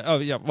 Oh,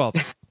 yeah, well.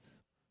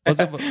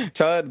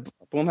 Chud,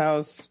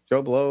 Blumhouse,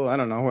 Joe Blow, I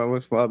don't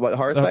know. What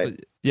Horror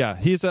Site? Yeah,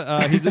 he's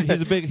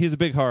a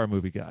big horror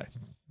movie guy.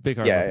 Big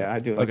horror movie. I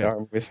do like horror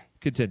movies.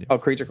 Continue. Oh,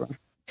 Creature Corner.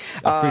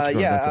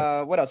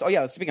 What else? Oh,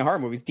 yeah, speaking of horror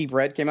movies, Deep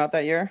Red came out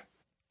that year.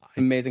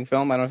 Amazing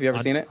film. I don't know if you've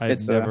ever seen it.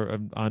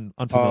 I'm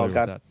unfamiliar with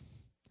that.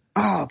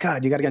 Oh,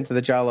 God, you got to get into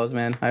the Giallos,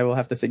 man. I will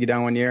have to sit you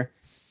down one year,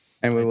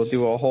 and we will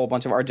do a whole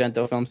bunch of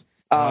Argento films.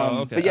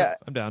 Okay. But yeah.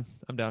 I'm down.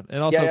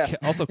 And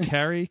also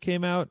Carrie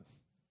came out.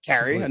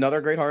 Carrie, another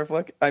great horror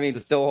flick. I mean,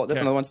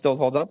 another one still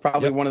holds up.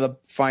 Probably one of the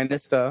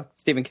finest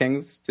Stephen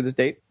King's to this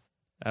date.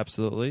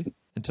 Absolutely.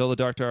 Until the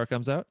Dark Tower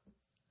comes out.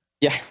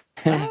 Yeah.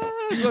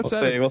 We'll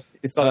see. You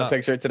saw that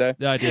picture today.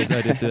 Yeah, I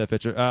did see that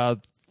picture.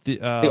 The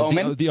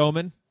Omen. The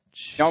Omen.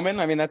 Omen.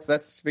 I mean,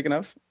 that's speaking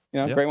of,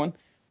 great one.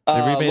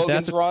 They remade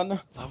Logan's Run.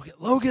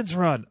 Logan's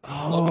Run.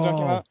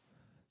 Oh,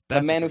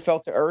 The Man Who Fell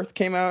to Earth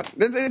came out.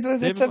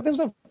 It was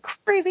a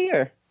crazy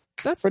year.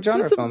 That's for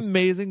genre films. An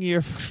amazing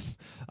year.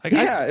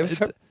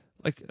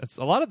 It's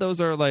a lot of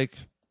those are like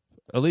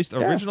at least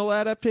original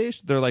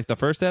adaptation. They're like the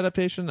first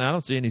adaptation. I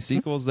don't see any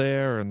sequels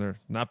there, and they're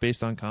not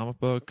based on comic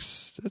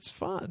books. It's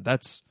fun.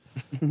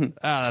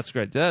 That's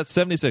great. That's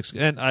 76.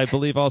 And I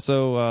believe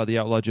also The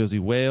Outlaw Josie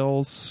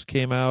Wales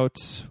came out,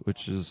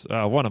 which is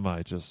one of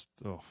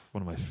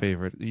my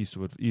favorite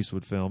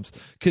Eastwood films.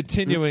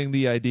 Continuing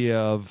the idea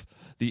of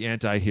the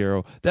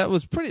anti-hero that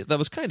was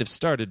kind of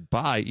started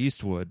by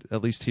Eastwood,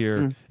 at least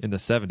here in the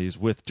 70s,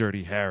 with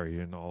Dirty Harry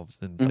and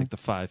like the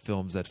 5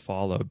 films that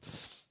followed.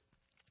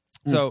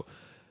 So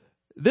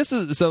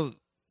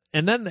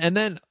and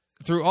then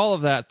through all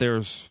of that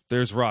there's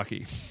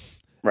Rocky.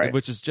 Right.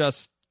 Which is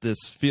just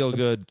this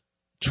feel-good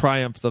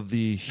triumph of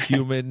the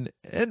human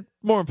and,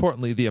 more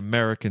importantly, the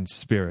American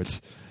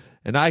spirit.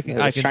 And I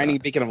can shining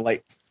beacon of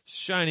light.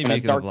 Shining in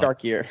beacon a of light.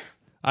 dark year.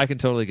 I can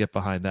totally get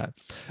behind that.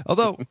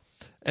 Although,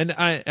 all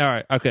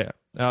right, okay,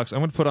 Alex, I'm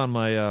going to put on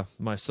my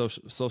my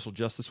social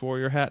justice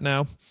warrior hat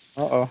now.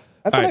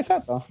 That's a nice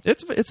hat, though.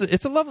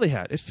 It's a lovely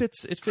hat. It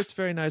fits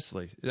very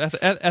nicely.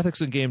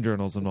 Ethics and game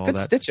journals and all good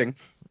that. Stitching.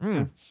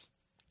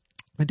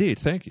 Indeed,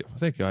 thank you.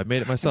 I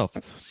made it myself.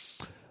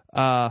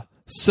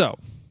 So,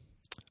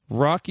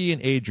 Rocky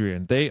and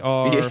Adrian, they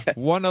are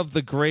one of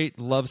the great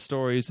love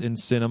stories in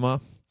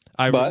cinema.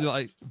 I thought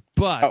I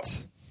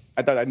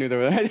knew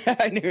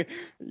I knew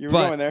you were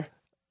going there.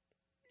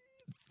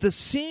 The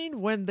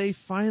scene when they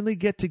finally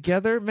get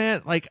together,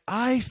 man, like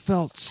I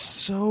felt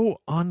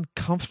so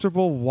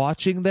uncomfortable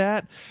watching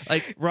that.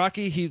 Like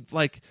Rocky, he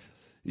like,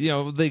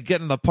 they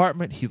get in the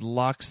apartment, he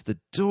locks the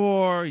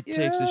door, he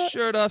takes his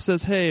shirt off,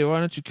 says, "Hey, why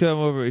don't you come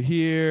over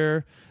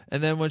here?"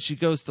 And then when she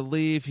goes to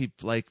leave, he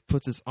like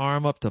puts his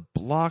arm up to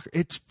block her.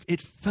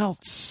 It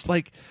felt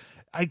like,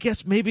 I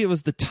guess maybe it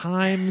was the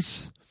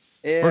times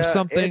or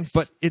something,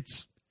 but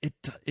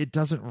it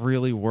doesn't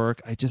really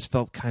work. I just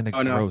felt kind of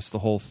gross, the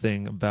whole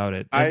thing about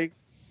it.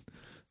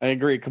 I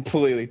agree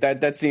completely.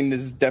 That scene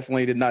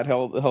definitely did not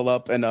hold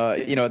up, and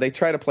they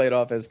try to play it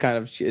off as kind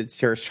of it's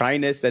her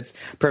shyness that's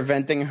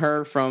preventing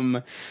her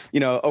from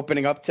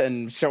opening up to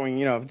and showing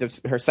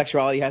her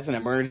sexuality hasn't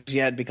emerged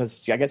yet,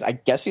 because I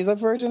guess she's a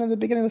virgin at the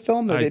beginning of the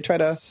film. They try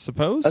to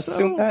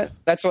assume that.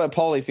 That's what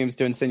Paulie seems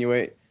to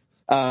insinuate.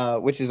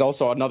 Which is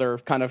also another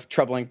kind of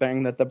troubling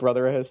thing that the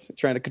brother is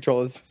trying to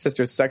control his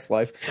sister's sex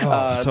life.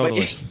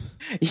 Totally.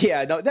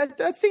 But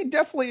that scene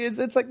definitely is.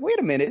 It's like, wait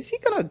a minute, is he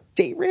gonna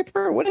date rape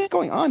her? What is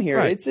going on here?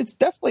 Right. It's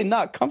definitely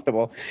not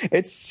comfortable.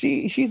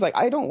 She's like,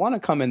 I don't want to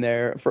come in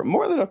there for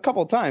more than a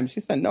couple times. She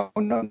said, no.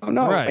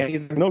 Right. And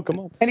he's like, no, come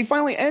on. And he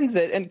finally ends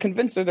it and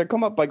convinced her to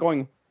come up by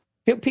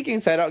peeking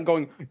his head out and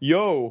going,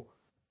 yo.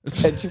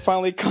 And she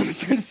finally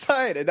comes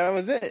inside, and that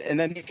was it. And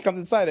then he comes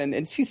inside,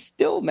 and she's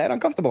still mad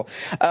uncomfortable.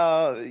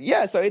 So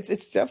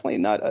it's definitely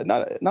not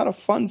a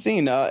fun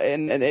scene.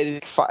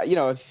 And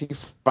she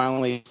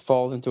finally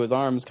falls into his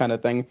arms, kind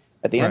of thing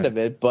at the end of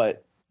it.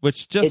 But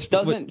which just it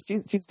doesn't.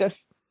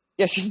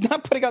 She's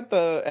not putting out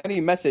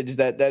any message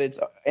that it's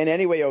in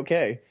any way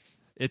okay.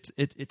 It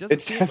doesn't.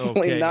 It's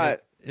definitely okay.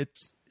 not.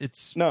 It's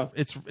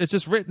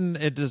just written.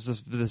 It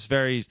is this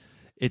very.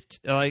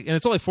 And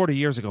it's only 40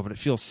 years ago, but it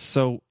feels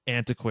so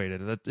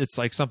antiquated. It's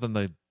like something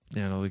the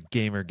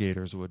gamer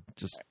gators would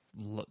just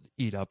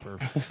eat up or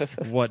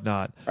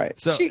whatnot. Right.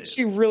 So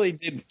she really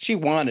did. She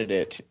wanted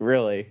it,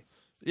 really.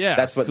 Yeah,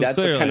 that's the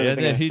kind of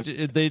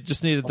thing. They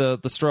just needed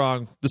the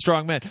strong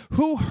man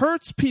who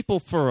hurts people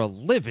for a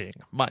living.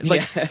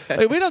 Like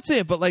we don't see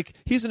it, but like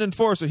he's an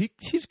enforcer.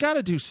 He's got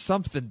to do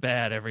something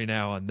bad every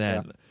now and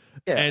then.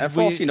 Yeah, and at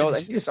all she knows,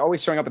 he's just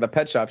always showing up at the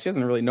pet shop. She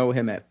doesn't really know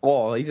him at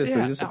all. He's just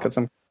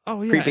some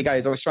creepy guy.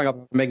 He's always showing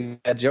up making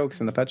bad jokes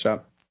in the pet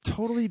shop.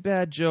 Totally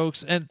bad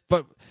jokes,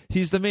 but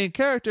he's the main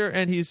character,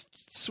 and he's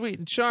sweet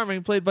and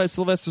charming, played by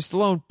Sylvester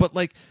Stallone. But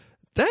like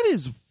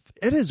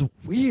it is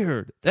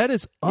weird. That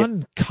is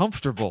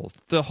uncomfortable.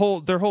 Their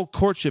whole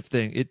courtship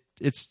thing.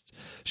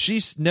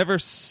 She never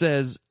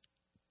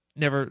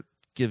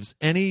gives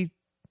any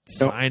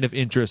sign of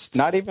interest.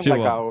 Not even to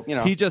like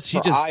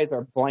him. Her eyes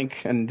are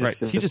blank and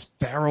he just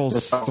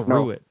barrels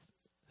through it.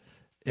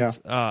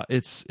 It's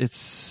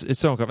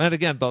so uncomfortable. And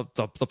again, the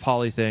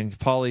Paulie thing.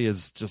 Paulie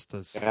is just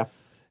this. Yeah.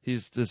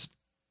 He's this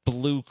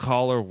blue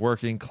collar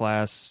working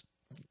class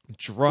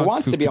drunk who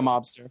wants to be a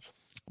mobster.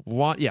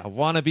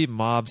 Wannabe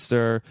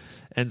mobster,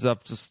 ends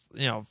up just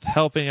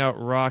helping out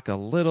Rock a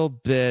little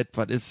bit,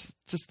 but it's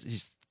just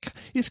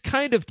he's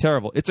kind of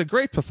terrible. It's a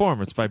great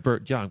performance by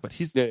Burt Young, but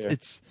it's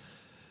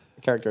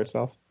the character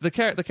itself. The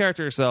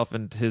character itself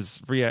and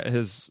his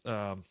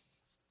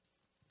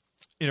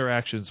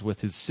interactions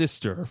with his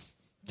sister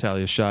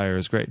Talia Shire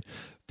is great,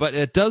 but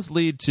it does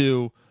lead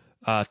to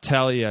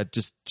Talia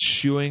just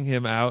chewing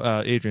him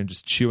out, Adrian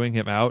just chewing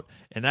him out,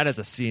 and that is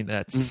a scene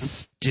that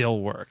still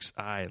works.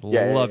 I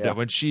loved it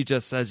when she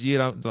just says,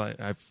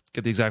 I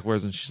get the exact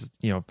words, and she says,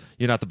 you're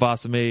not the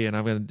boss of me, and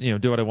I'm going to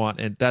do what I want,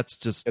 and that's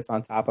just it's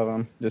on top of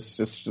him.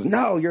 Just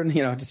no, you're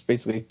just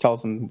basically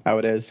tells him how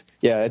it is.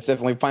 Yeah, it's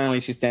definitely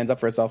finally she stands up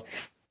for herself.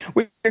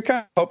 We're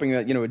kind of hoping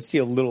that we'd see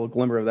a little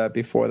glimmer of that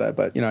before that,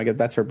 but I guess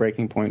that's her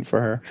breaking point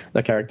for her,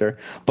 the character.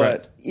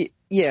 But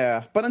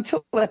but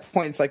until that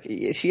point, it's like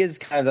she is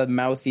kind of the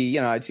mousy.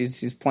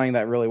 She's playing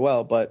that really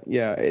well. But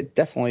it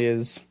definitely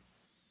is.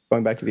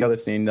 Going back to the other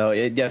scene, though,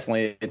 it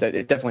definitely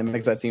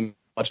makes that seem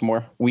much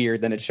more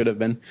weird than it should have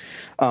been.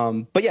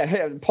 But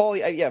yeah,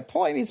 Paulie,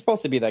 Paul. I mean, he's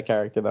supposed to be that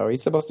character though.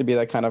 He's supposed to be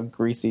that kind of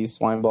greasy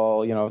slime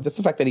ball. You know, just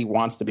the fact that he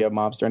wants to be a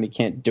mobster and he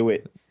can't do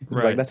it. It's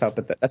Right. like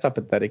that's how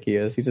pathetic he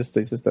is. He's just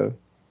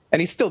and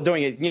he's still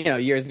doing it. You know,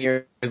 years and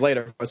years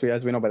later. Of course,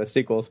 as we know by the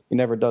sequels, he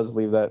never does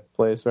leave that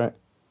place, right?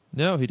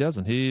 No, he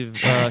doesn't.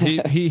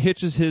 He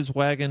hitches his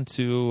wagon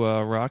to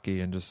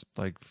Rocky and just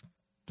like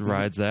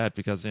rides that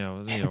because you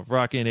know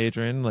Rocky and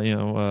Adrian,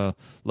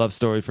 love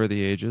story for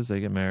the ages. They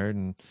get married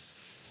and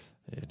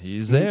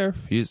he's there.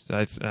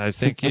 I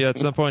think at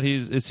some point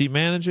is he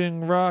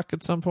managing Rock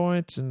at some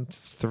point in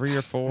 3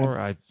 or 4.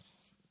 I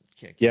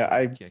can't.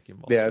 Can't keep them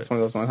all straight. It's one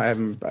of those ones.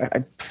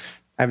 I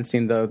haven't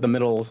seen the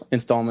middle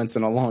installments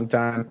in a long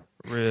time.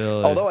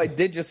 Really? Although I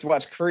did just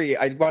watch Creed.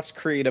 I watched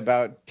Creed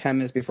about 10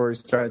 minutes before we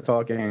started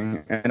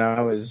talking, and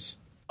I was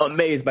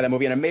amazed by that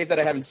movie, and amazed that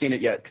I haven't seen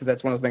it yet, because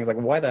that's one of those things like,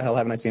 why the hell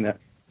haven't I seen it?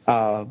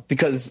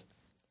 Because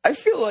I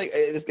feel like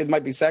it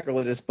might be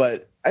sacrilegious,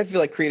 but I feel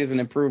like Creed is an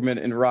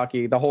improvement in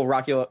Rocky, the whole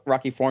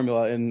Rocky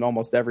formula in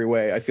almost every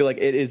way. I feel like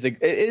it is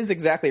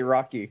exactly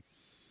Rocky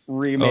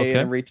remade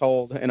and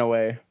retold in a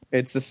way.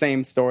 It's the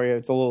same story.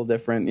 It's a little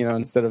different,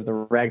 instead of the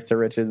rags to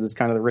riches, it's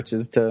kind of the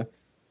riches to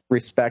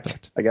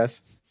respect, I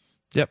guess.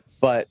 Yep.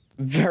 But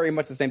very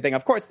much the same thing.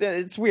 Of course,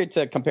 it's weird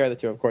to compare the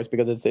two, of course,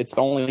 because it's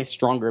only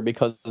stronger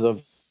because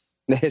of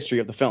the history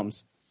of the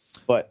films.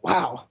 But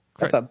wow,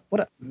 what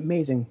an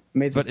amazing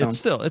but film.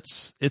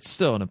 it's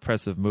still an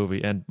impressive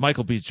movie, and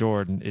Michael B.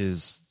 Jordan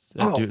is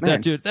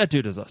that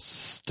dude is a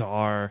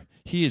star.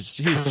 He's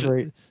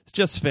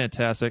just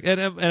fantastic,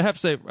 and I have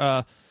to say,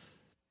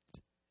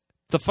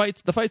 the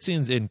fight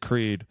scenes in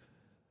Creed,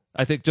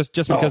 I think just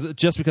because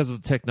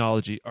of the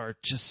technology are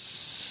just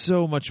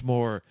so much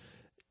more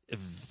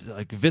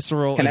like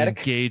visceral kinetic?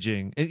 And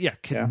engaging,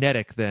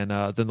 kinetic than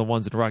the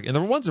ones in Rocky. And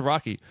the ones in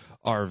Rocky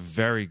are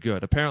very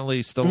good.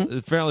 Apparently for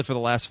the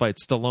last fight,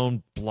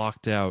 Stallone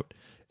blocked out.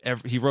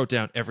 He wrote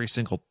down every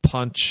single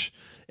punch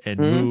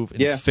and move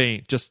and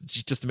feint just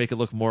to make it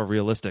look more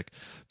realistic.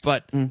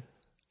 But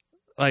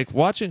like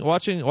watching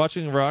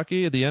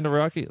Rocky at the end of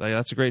Rocky, like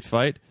that's a great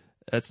fight.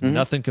 That's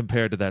nothing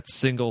compared to that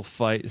single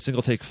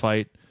take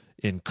fight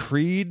in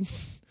Creed.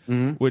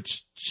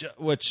 Which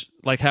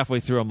like halfway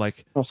through I'm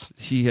like,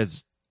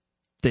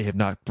 they have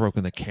not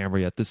broken the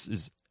camera yet. This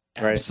is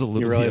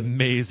absolutely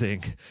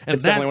amazing. And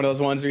it's definitely one of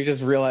those ones where you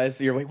just realize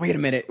you're like, wait a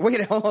minute,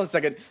 hold on a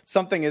second,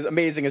 something is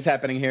amazing is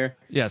happening here.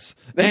 Yes,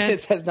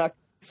 this has not.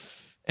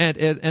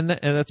 And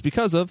that's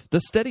because of the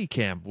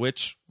Steadicam,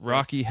 which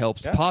Rocky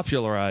helped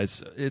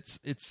popularize.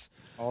 It's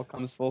all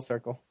comes full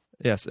circle.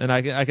 Yes, and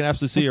I can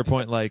absolutely see your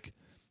point. Like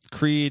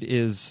Creed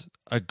is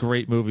a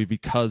great movie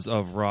because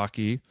of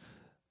Rocky.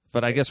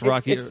 But I guess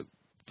Rocky is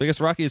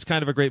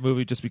kind of a great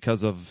movie just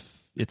because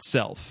of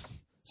itself.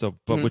 So,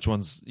 but which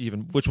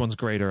one's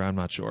greater? I'm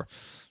not sure.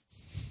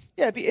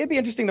 Yeah, it'd be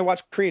interesting to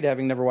watch Creed,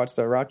 having never watched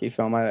a Rocky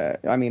film.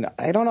 I mean,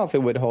 I don't know if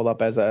it would hold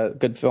up as a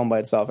good film by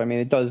itself. I mean,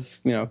 it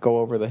does, go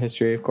over the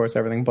history, of course,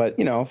 everything. But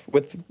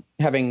with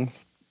having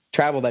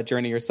traveled that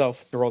journey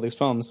yourself through all these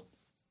films,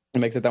 it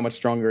makes it that much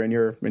stronger in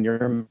your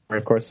memory,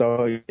 of course.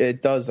 So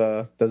it does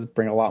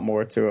bring a lot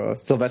more to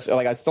Sylvester.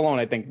 Like Stallone,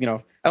 I think, I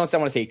don't want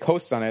to say he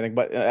coasts on anything,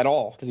 but at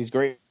all, because he's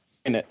great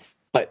in it.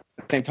 But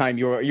at the same time,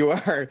 you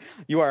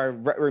are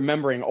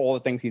remembering all the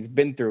things he's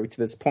been through to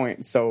this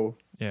point. So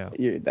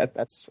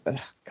that's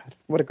God,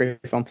 what a great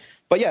film.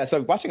 But yeah,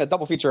 so watching a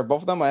double feature of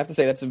both of them, I have to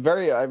say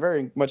I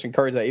very much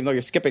encourage that, even though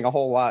you're skipping a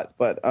whole lot.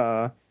 But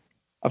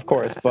of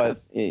course,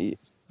 but you're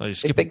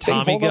skipping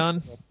Tommy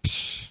Gun.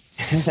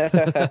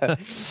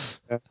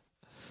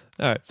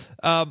 All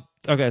right.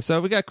 Okay,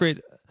 so we got great.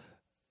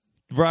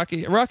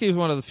 Rocky is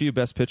one of the few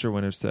Best Picture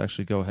winners to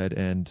actually go ahead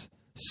and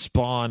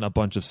spawn a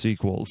bunch of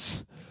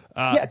sequels.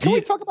 Can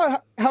we talk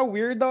about how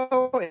weird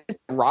though is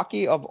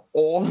Rocky, of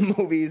all the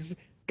movies,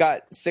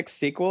 got 6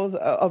 sequels?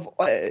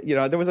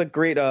 There was a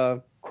great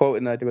quote,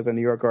 and I think it was a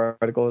New Yorker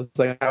article. It's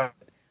like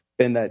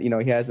been that he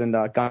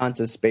hasn't gone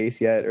to space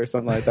yet or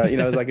something like that.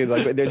 It's like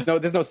there's no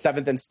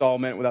 7th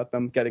installment without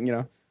them getting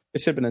It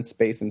should have been in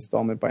space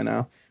installment by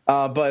now.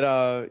 But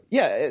I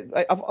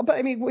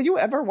mean, will you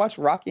ever watch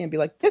Rocky and be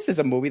like, this is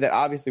a movie that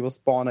obviously will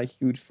spawn a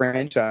huge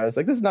franchise?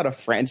 Like, this is not a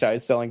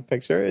franchise selling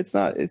picture. It's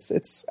not.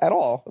 It's at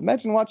all.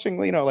 Imagine watching,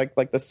 like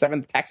the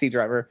 7th Taxi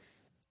Driver.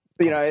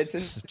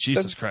 It's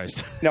Jesus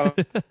Christ. like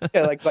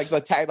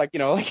the tag,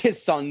 like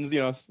his sons,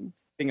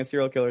 being a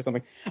serial killer or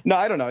something. No,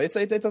 I don't know. It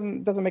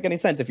doesn't make any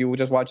sense if you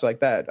just watch like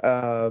that.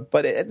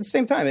 But at the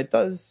same time, it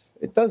does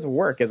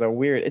work as a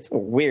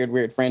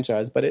weird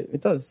franchise, but it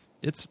does.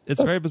 It's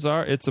very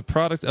bizarre. It's a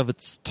product of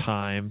its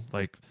time.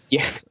 Like the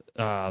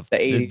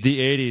 80s. The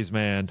 80s,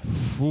 man.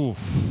 Whew.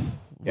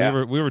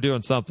 Yeah. We were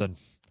doing something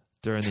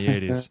during the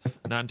 80s.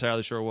 Not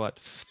entirely sure what.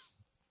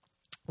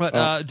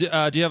 But do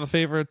you have a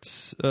favorite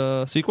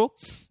sequel?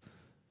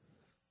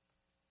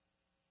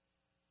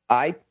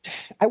 I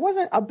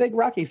wasn't a big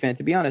Rocky fan,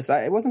 to be honest.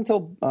 It wasn't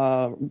until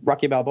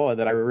Rocky Balboa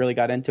that I really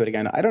got into it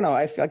again. I don't know.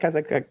 I feel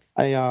like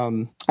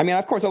I mean,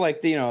 of course, I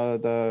liked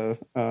the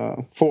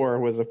 4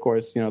 was, of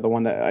course, the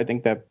one that I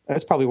think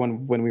that's probably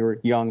one when we were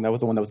young. That was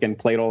the one that was getting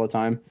played all the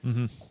time.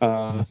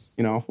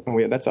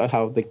 Mm-hmm. That's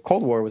how the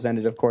Cold War was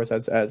ended, of course,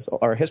 as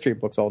our history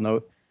books all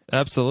note.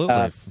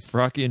 Absolutely,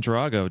 Rocky and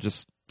Drago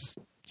just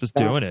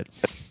doing it.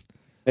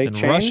 They and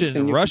changed,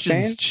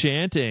 Russians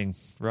chanting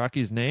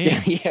Rocky's name.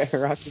 Yeah,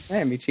 Rocky's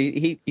name.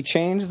 He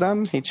changed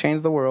them. He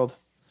changed the world.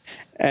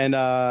 And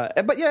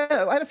but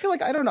yeah, I feel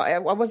like I don't know. I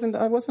wasn't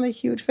a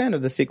huge fan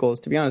of the sequels,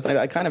 to be honest.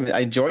 I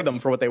enjoyed them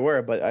for what they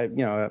were, but I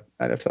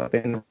feel like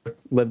they never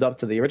lived up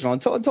to the original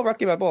until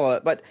Rocky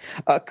Balboa. But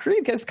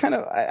Creed is kind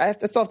of I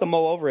still have to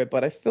mull over it,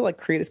 but I feel like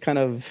Creed is kind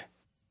of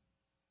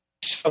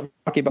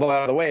Rocky Balboa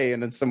out of the way,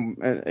 and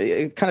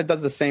it kind of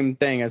does the same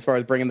thing as far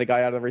as bringing the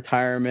guy out of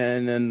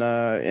retirement and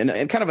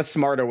in kind of a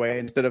smarter way,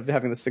 instead of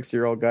having the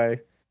 60-year-old guy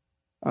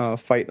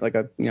fight like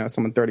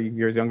someone 30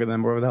 years younger than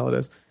him, whatever the hell it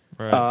is.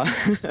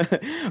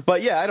 Right.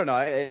 But yeah, I don't know.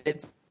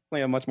 It's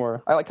a much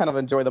more. I kind of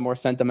enjoy the more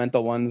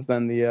sentimental ones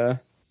than the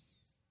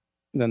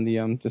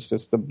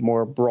just the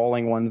more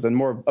brawling ones and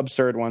more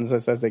absurd ones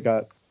as they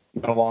got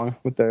along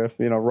with the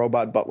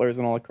robot butlers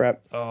and all that crap.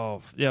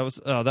 Oh yeah,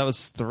 that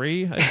was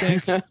 3, I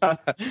think,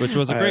 which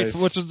was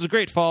a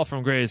great fall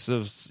from grace.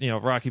 Of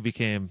Rocky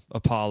became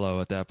Apollo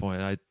at that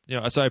point.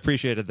 So I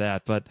appreciated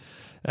that, but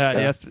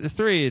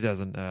 3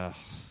 doesn't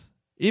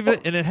even,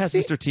 and it has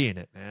Mr. T in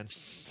it, man.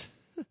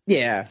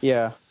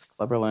 Yeah,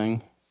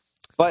 Cleverling.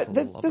 But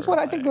this is what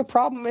I think the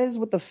problem is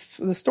with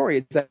the story.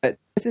 Is that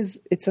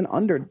it's an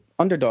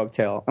underdog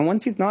tale, and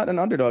once he's not an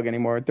underdog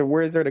anymore,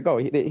 where is there to go?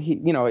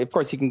 He of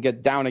course he can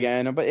get down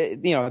again, but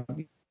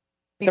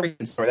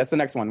story. That's the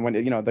next one when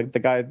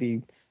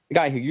the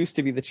guy who used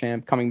to be the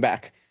champ coming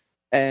back,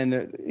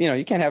 and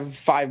you can't have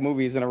 5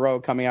 movies in a row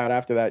coming out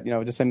after that.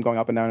 Just him going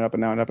up and down and up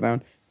and down and up and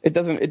down. It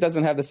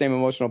doesn't have the same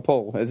emotional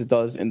pull as it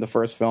does in the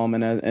first film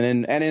and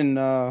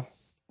in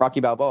Rocky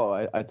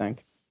Balboa, I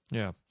think.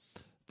 Yeah.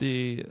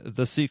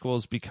 The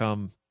sequels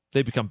become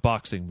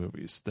boxing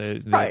movies. They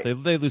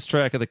lose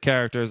track of the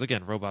characters.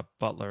 Again, robot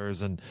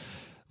butlers and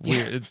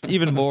weird,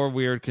 even more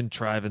weird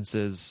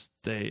contrivances.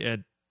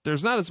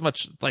 There's not as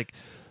much like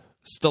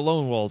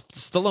Stallone. Well,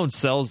 Stallone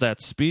sells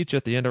that speech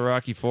at the end of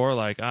Rocky 4.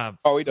 Like,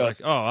 he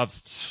does. I'm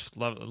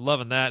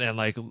loving that. And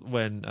like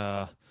when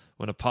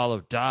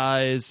Apollo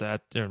dies,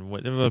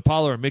 when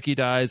Apollo or Mickey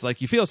dies, like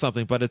you feel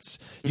something, but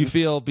you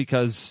feel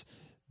because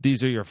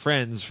these are your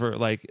friends for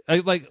like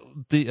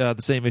the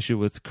same issue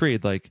with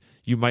Creed. Like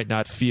you might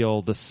not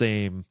feel the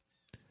same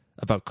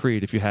about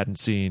Creed if you hadn't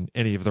seen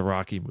any of the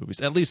Rocky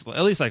movies, at least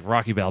like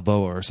Rocky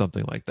Balboa or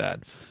something like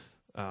that.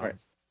 Right.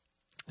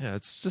 Yeah,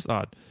 it's just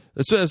odd.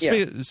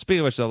 Speaking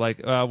of which, though,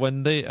 like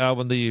when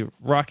the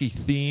Rocky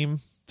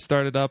theme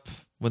started up,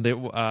 when they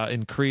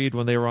in Creed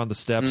when they were on the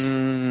steps,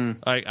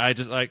 I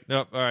just like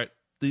nope. All right,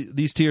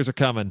 these tears are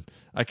coming.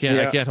 I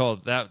can't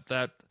hold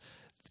that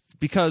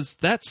because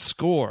that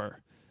score.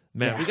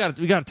 Man, we got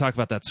to talk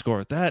about that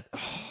score.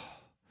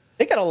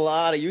 They got a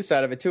lot of use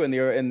out of it too in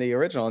the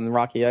original in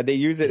Rocky. They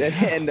use it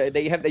and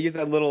they use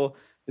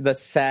that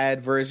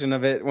sad version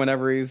of it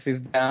whenever he's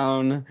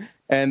down,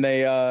 and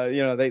they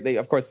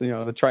of course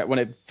when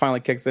it finally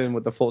kicks in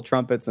with the full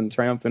trumpets and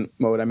triumphant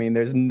mode. I mean,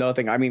 there's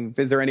nothing. I mean,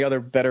 is there any other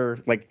better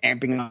like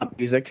amping up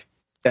music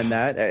than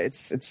that?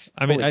 It's.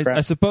 I mean,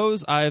 I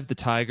suppose Eye of the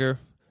Tiger.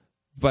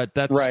 But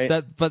that's right.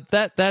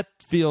 That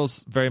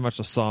feels very much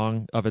a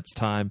song of its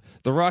time.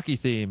 The Rocky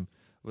theme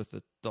with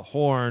the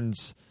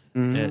horns,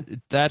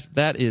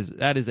 that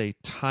is a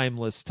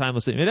timeless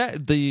theme.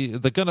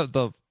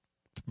 The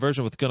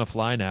version with "Gonna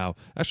Fly Now"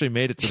 actually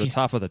made it to the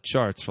top of the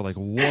charts for like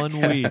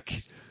 1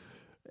 week,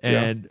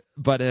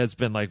 but it has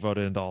been like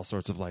voted into all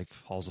sorts of like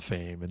halls of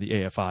fame and the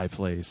AFI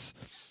place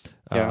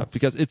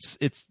because it's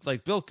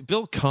like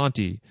Bill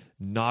Conti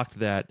knocked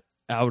that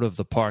out of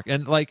the park.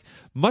 And like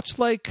much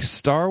like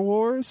Star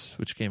Wars,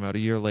 which came out a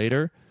year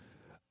later,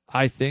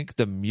 I think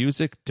the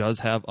music does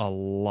have a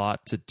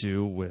lot to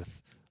do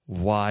with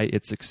why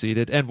it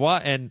succeeded and why,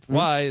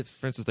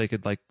 for instance, they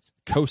could like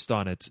coast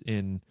on it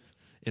in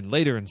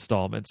later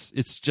installments.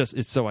 It's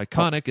so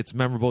iconic, it's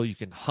memorable, you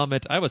can hum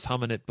it. I was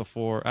humming it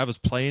before I was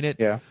playing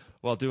it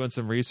while doing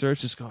some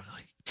research, just going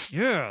like,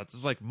 yeah, it's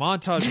like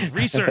montage of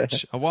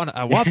research. I want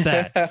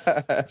that.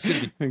 It's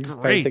gonna be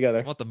great. Together.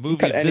 I want the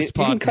movie of this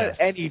podcast. You can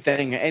cut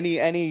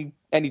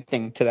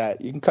anything to that.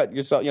 You can cut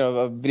yourself,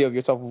 a video of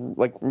yourself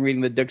like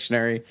reading the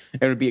dictionary,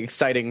 and it would be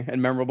exciting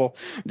and memorable.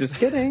 Just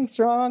getting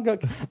stronger,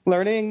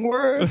 learning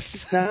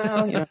words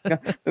now,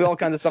 all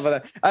kinds of stuff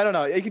like that. I don't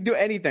know. You can do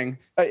anything,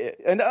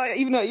 and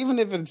even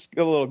if it's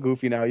a little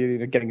goofy now,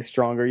 you're getting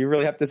stronger. You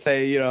really have to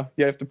say, you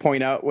have to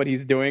point out what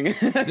he's doing.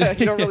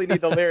 You don't really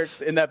need the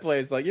lyrics in that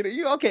place. Like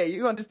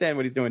you understand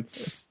what he's doing.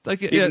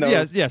 Like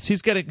yes,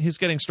 he's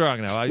getting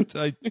strong now. I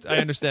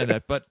understand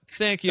that, but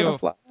thank you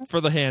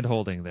for the hand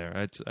holding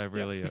there. I really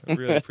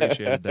really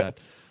appreciated that.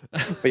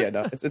 But yeah,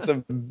 no, it's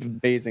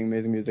amazing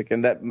music,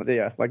 and that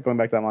like going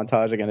back to that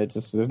montage again, it's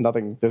just there's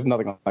nothing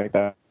like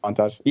that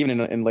montage. Even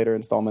in later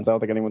installments, I don't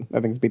think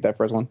anything's beat that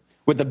first one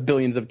with the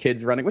billions of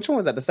kids running. Which one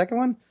was that? The second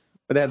one,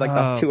 where they had like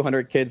the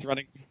 200 kids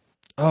running.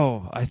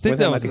 Oh, I think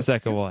that was the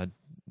second one.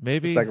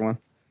 Maybe the second one.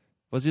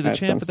 Was he the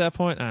champ at that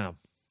point? I don't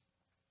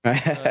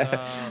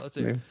know. Let's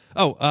see. Maybe.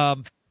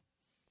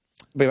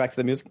 Back to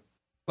the music.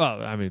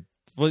 Well, I mean,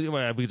 we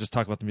can just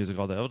talk about the music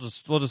all day.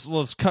 We'll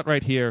just cut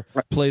right here,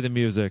 play the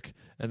music,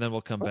 and then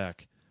we'll come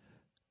back.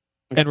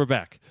 And we're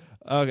back.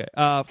 Okay.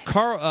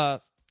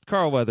 Carl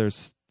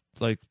Weathers,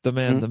 like the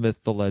man, the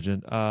myth, the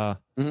legend. I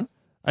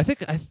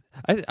think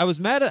I was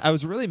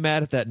really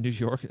mad at that New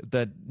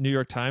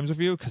York Times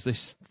review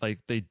because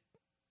they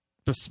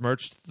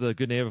besmirched the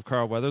good name of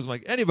Carl Weathers. I'm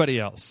like, anybody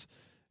else?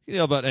 You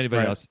know about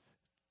anybody else?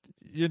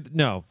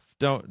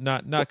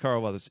 Not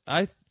Carl Weathers.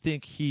 I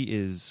think he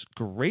is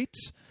great,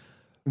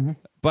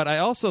 but I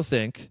also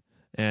think,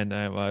 and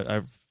I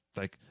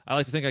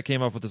like to think I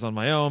came up with this on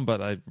my own,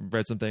 but I've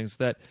read some things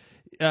that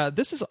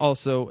this is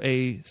also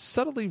a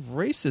subtly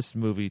racist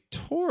movie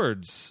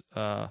towards,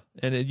 and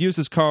it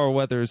uses Carl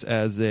Weathers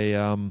as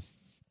a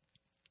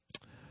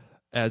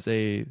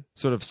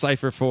sort of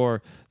cipher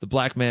for the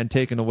black man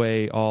taking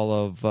away all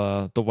of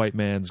the white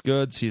man's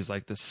goods. He's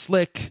like the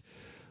slick,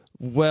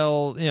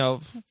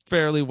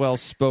 fairly well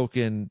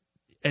spoken,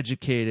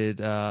 educated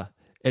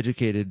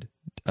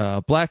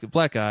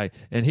black guy,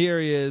 and here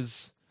he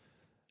is,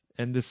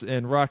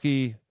 and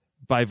Rocky,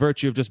 by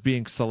virtue of just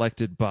being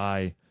selected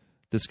by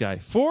this guy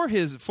for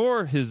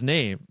his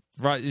name,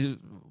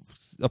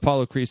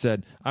 Apollo Creed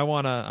said, "I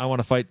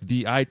wanna fight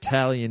the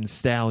Italian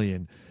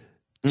Stallion."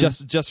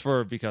 Just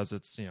because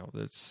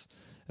it's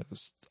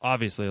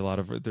obviously a lot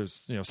of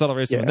there's subtle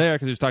racism there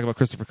because he was talking about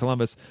Christopher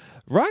Columbus.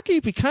 Rocky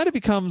kind of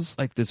becomes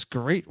like this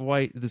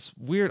this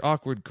weird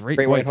awkward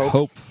great white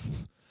hope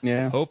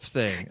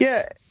thing.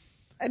 Yeah,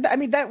 I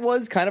mean that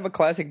was kind of a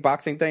classic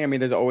boxing thing. I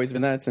mean, there's always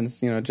been that since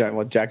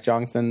Jack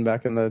Johnson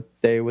back in the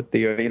day with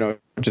the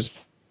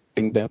just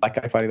being the black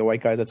guy fighting the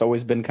white guy. That's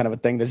always been kind of a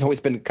thing. There's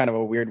always been kind of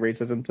a weird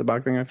racism to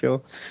boxing. I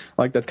feel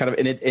like that's kind of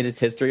in its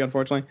history,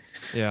 unfortunately.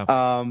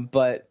 Yeah.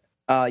 But.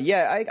 I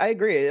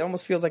agree. It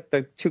almost feels like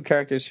the two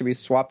characters should be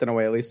swapped in a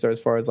way, at least as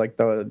far as like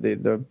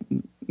the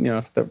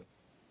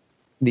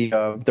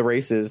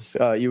races.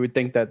 You would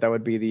think that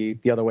would be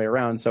the other way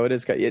around. So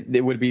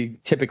it would be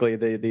typically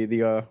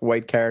the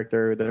white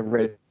character, the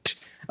rich,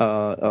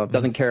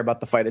 doesn't care about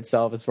the fight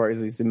itself as far as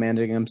he's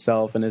managing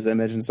himself and his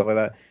image and stuff like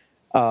that.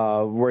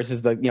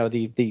 Versus the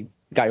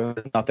guy who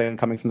has nothing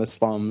coming from the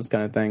slums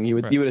kind of thing. You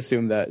would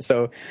assume that.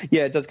 So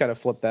yeah, it does kind of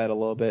flip that a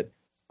little bit.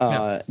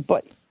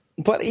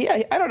 But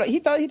yeah, I don't know. He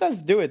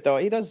does do it though.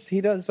 He does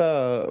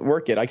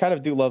work it. I kind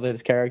of do love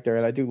his character,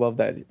 and I do love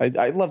that.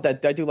 I love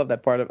that. I do love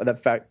that part of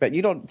that fact that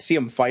you don't see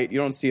him fight. You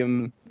don't see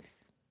him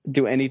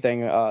do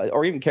anything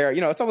or even care.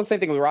 It's almost the same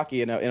thing with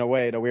Rocky in a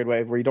weird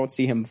way, where you don't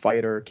see him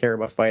fight or care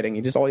about fighting.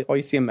 You just all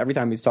you see him every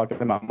time he's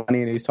talking about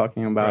money and he's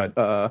talking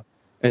about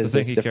his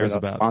different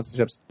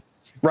sponsorships.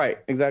 Right.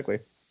 Exactly.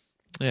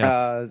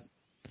 Yeah. So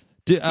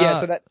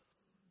that.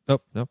 Oh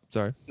no,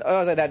 sorry.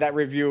 That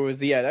review was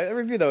that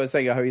review though was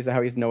saying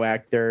how he's no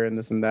actor and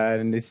this and that,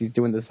 and he's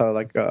doing this whole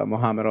like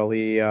Muhammad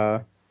Ali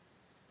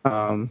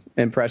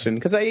impression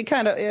because I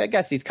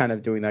guess he's kind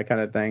of doing that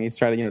kind of thing. He's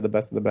trying to the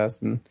best of the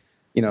best and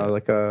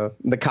like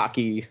the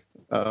cocky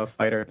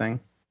fighter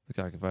thing. The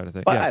cocky fighter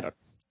thing. But yeah. I don't.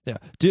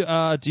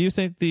 Yeah. Do you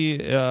think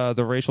the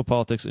racial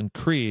politics in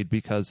Creed,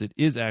 because it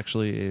is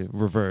actually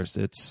reversed?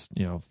 It's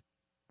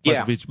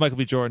Michael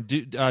B. Jordan.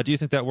 Do you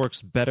think that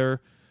works better?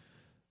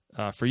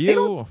 For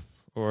you,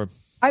 or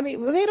I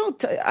mean, they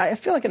don't. I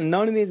feel like in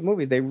none of these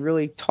movies they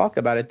really talk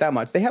about it that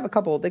much. They have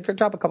they could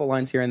drop a couple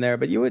lines here and there,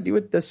 but you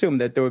would assume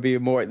that there would be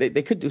more.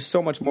 They could do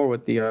so much more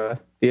with the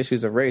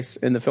issues of race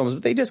in the films,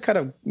 but they just kind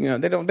of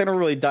they don't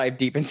really dive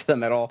deep into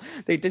them at all.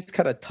 They just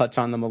kind of touch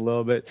on them a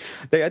little bit.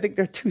 I think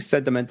they're too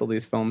sentimental,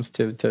 these films,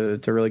 to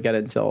really get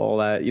into all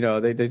that.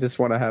 They just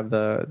want to have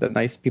the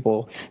nice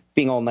people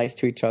being all nice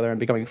to each other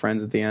and becoming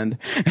friends at the end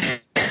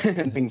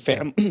and being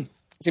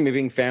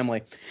being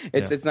family.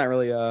 It's not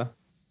really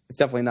it's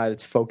definitely not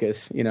its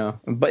focus,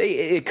 but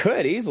it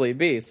could easily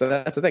be. So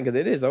that's the thing, because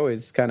it is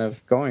always kind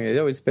of going. It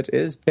always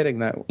is pitting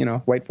that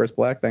white versus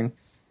black thing.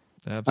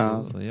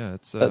 Absolutely, yeah.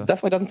 It's it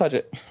definitely doesn't touch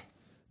it.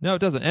 No, it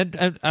doesn't.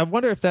 And I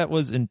wonder if that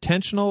was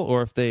intentional,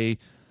 or if they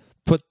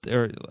put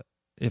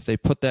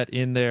that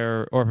in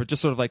there, or if it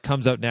just sort of like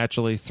comes out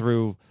naturally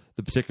through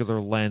the particular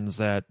lens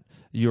that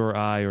your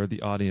eye or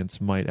the audience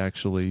might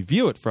actually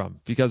view it from.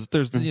 Because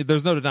there's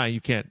no denying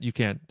you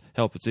can't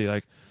help but see,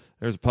 like,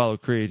 there's Apollo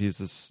Creed, he's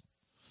this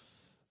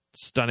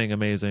stunning,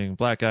 amazing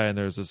black guy, and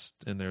there's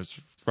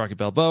Rocky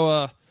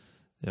Balboa,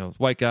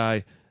 white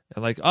guy,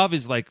 and like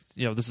obviously, like,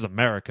 this is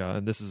America,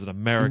 and this is an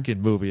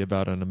American movie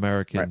about an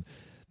American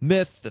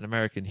myth, an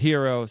American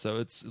hero. So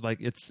it's like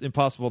it's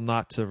impossible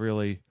not to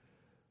really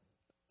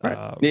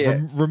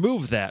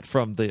remove that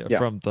from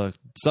the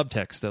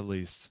subtext, at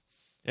least.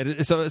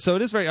 So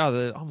it is very odd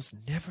that it almost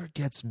never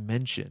gets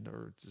mentioned,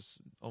 or just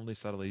only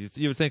subtly.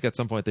 You would think at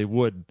some point they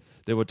would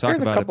talk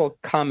There's about a couple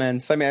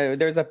comments. I mean,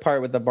 there's that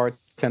part with the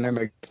bartender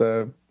makes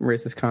a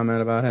racist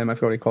comment about him. I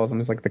forget what he calls him.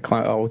 He's like the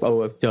clown,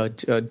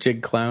 a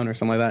jig clown or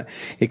something like that.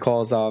 He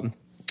calls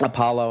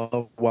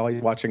Apollo while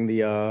he's watching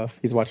the little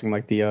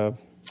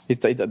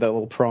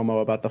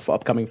promo about the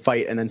upcoming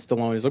fight, and then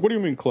Stallone is like, "What do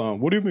you mean, clown?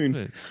 What do you mean?"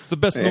 It's the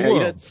best in the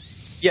world.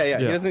 Yeah.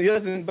 He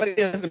doesn't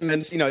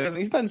mention,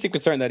 he's not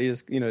concerned that he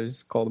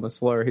just called him a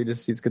slur.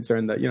 He's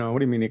concerned that, what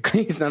do you mean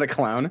he's not a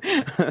clown?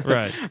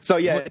 Right. So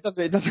yeah,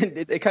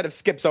 it kind of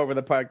skips over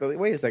the part.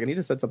 Wait a second, he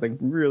just said something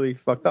really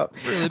fucked up.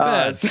 Really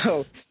bad.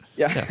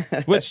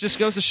 Yeah. Which just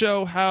goes to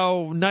show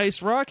how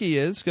nice Rocky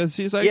is, because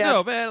he's like, Yes.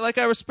 no, man, like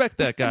I respect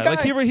that guy.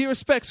 Like he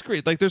respects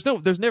Creed. Like there's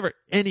never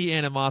any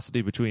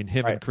animosity between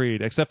him and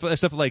Creed, except for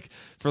that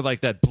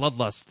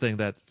bloodlust thing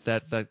that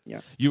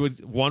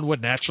one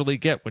would naturally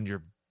get when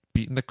you're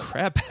beating the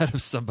crap out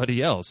of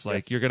somebody else.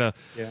 Like you're gonna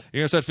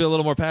start to feel a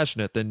little more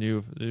passionate than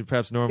you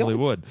perhaps normally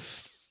would.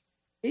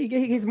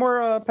 He's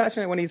more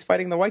passionate when he's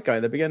fighting the white guy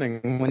at the beginning,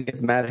 when he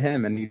gets mad at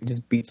him and he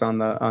just beats on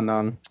that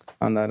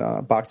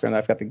boxer, and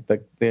I forgot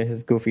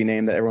his goofy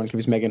name that everyone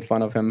keeps making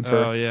fun of him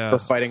for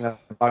fighting the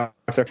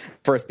boxer.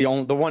 First, the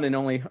one and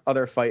only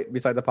other fight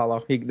besides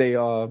Apollo.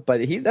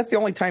 That's the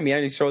only time he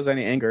actually shows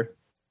any anger,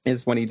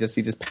 is when he just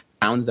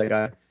pounds that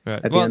guy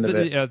at the end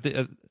of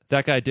it.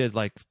 That guy did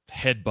like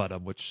headbutt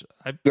him, which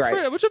I'm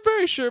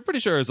pretty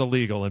sure is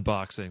illegal in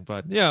boxing.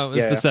 But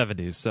it's the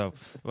 70s, so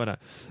why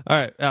not? All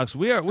right, Alex,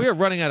 we are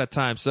running out of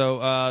time, so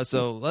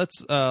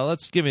let's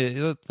give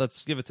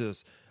it to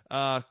us.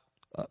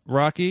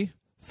 Rocky,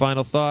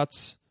 final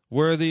thoughts.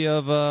 Worthy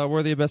of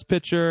Best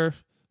Picture.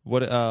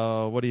 What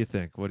do you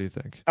think?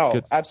 Oh,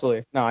 good.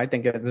 Absolutely. No, I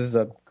think this is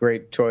a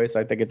great choice.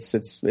 I think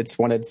it's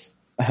when it's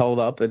held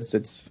up.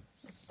 It's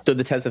stood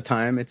the test of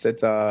time. It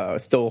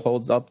still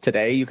holds up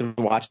today. You can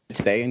watch it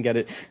today and get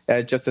it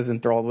just as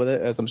enthralled with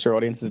it as I'm sure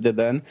audiences did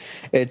then.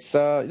 It's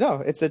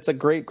a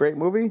great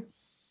movie.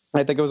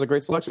 I think it was a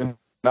great selection.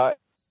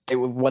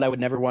 What I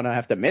would never want to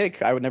have to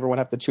make. I would never want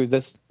to have to choose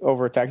this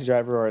over a Taxi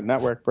Driver or a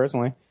Network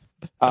personally.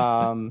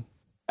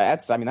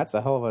 That's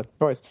a hell of a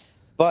choice.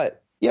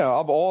 But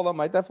of all of them,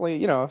 I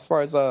definitely as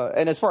far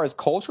as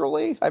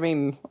culturally, I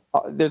mean,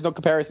 there's no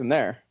comparison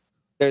there.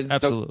 There's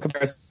no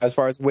comparison as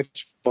far as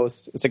which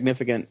most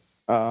significant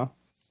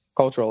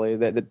culturally.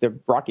 The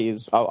Rocky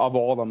is of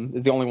all of them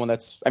is the only one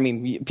that's. I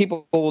mean,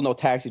 people will know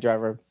Taxi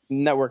Driver,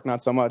 Network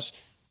not so much.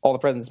 All the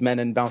President's Men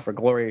and Bound for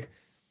Glory,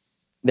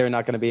 they're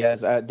not going to be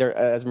as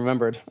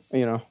remembered.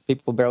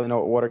 People barely know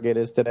what Watergate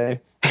is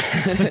today.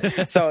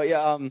 So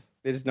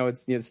they just know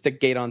it's stick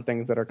gate on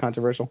things that are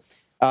controversial.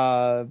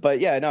 But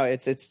yeah, no,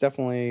 it's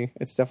definitely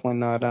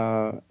not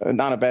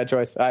a bad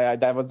choice.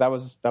 That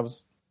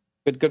was.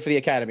 Good for the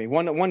Academy.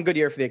 One good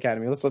year for the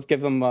Academy. Let's give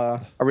them.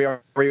 Are we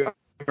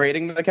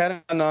rating the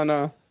Academy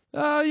on?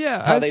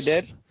 How they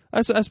did.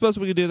 I suppose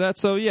we could do that.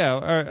 So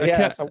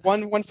so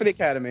one for the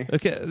Academy.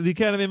 Okay, the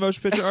Academy of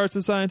Motion Picture Arts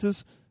and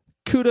Sciences.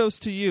 Kudos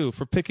to you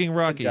for picking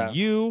Rocky.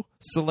 You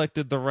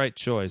selected the right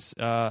choice.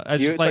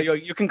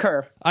 You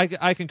concur.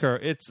 I concur.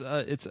 It's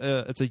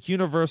a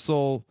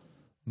universal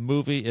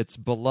movie. It's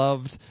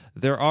beloved.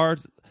 There are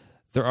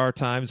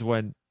times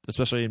when,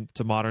 especially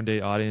to modern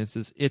day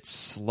audiences, it's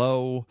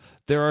slow.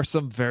 There are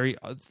some very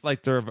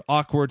there are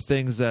awkward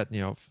things that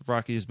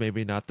Rocky is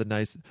maybe not the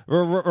nice,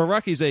 or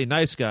Rocky's a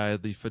nice guy.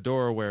 The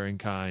fedora wearing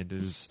kind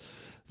is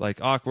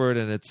awkward,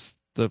 and it's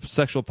the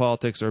sexual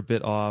politics are a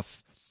bit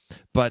off.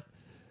 But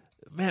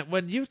man,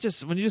 when you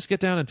just get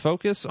down and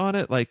focus on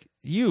it,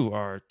 you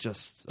are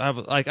just I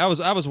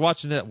was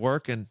watching it at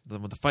work, and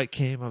then when the fight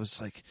came, I was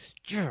like,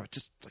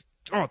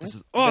 oh, this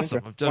is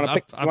awesome! Want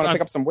to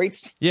pick up some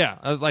weights? Yeah,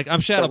 I'm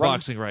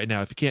shadowboxing right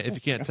now. If you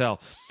can't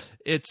tell,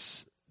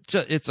 it's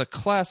a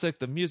classic.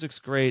 The music's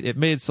great. It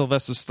made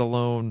Sylvester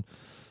Stallone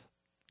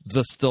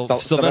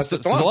Sylvester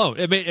Stallone.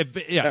 It made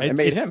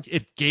him.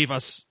 It gave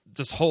us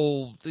this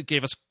whole. It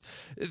gave us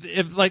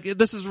if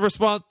this is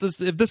response.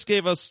 If this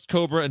gave us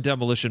Cobra and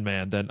Demolition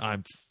Man, then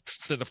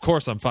of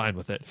course I'm fine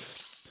with it.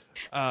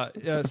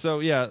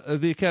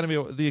 The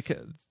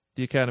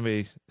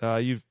Academy.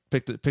 You've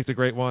picked a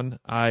great one.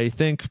 I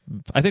think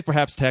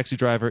perhaps Taxi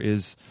Driver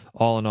is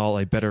all in all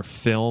a better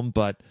film,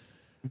 but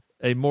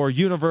a more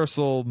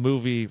universal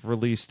movie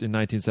released in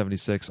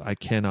 1976. I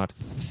cannot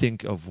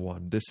think of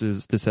one. This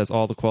has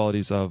all the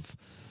qualities of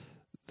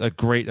the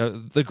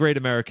great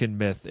American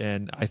myth,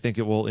 and I think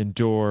it will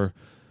endure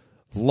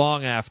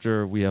long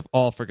after we have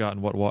all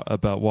forgotten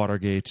about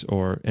Watergate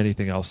or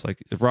anything else.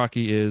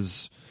 Rocky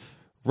is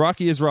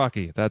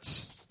Rocky.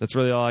 That's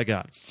really all I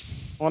got.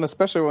 Well, and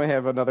especially when we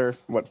have another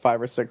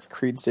 5 or 6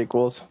 Creed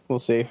sequels. We'll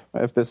see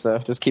if this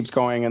just keeps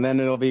going, and then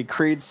it'll be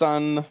Creed's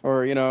son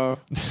or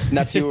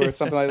nephew or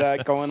something like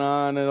that going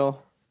on.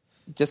 It'll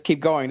just keep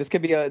going. This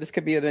could be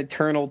an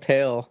eternal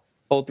tale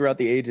told throughout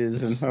the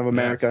ages of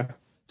America.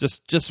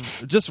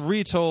 Just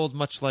retold,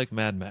 much like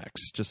Mad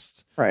Max.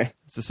 Just right.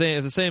 It's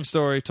the same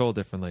story told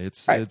differently.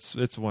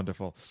 It's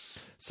wonderful.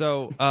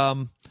 So,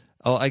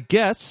 I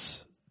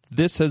guess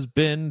this has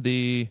been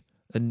the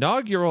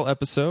inaugural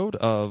episode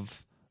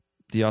of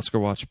the Oscar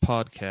Watch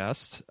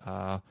podcast.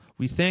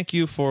 We thank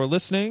you for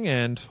listening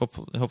and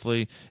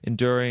hopefully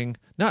enduring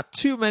not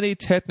too many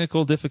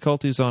technical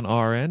difficulties on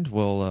our end.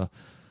 We'll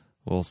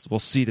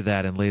see to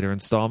that in later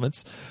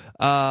installments.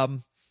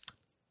 Alex,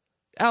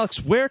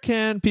 where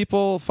can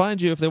people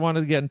find you if they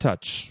wanted to get in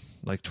touch?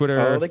 Like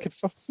Twitter? They could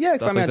find me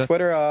on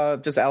Twitter,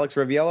 just Alex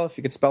Riviello. If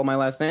you could spell my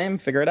last name,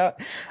 figure it out.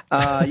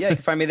 You can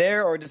find me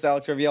there, or just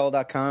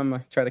alexriviello.com. I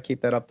try to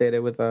keep that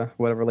updated with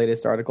whatever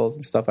latest articles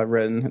and stuff I've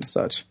written and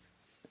such.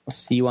 I'll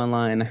see you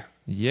online.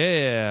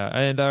 Yeah.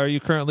 And are you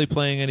currently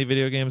playing any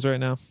video games right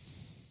now?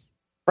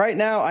 Right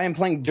now, I am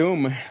playing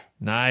Doom.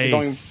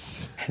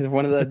 Nice.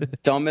 One of the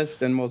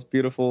dumbest and most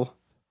beautiful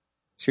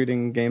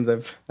shooting games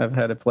I've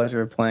had a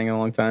pleasure of playing in a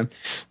long time.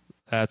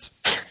 That's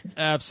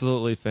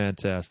absolutely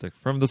fantastic.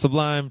 From the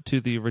sublime to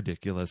the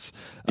ridiculous.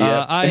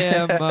 Yeah. I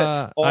am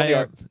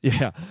art.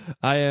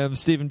 I am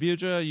Stephen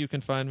Buja. You can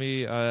find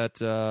me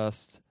at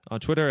on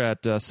Twitter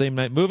at Same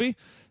Night Movie.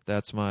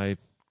 That's my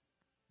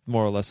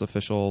more or less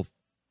official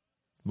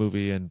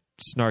movie and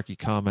snarky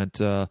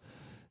comment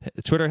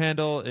Twitter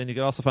handle, and you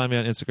can also find me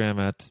on Instagram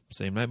at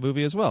Same Night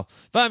Movie as well.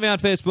 Find me on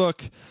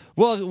Facebook.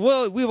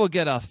 We will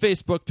get a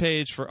Facebook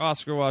page for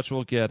Oscar Watch.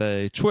 We'll get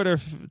a Twitter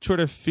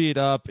feed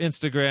up,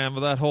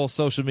 Instagram, that whole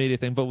social media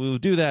thing. But we will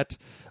do that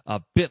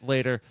a bit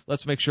later.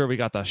 Let's make sure we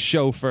got the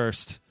show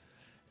first.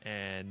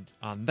 And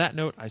on that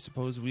note, I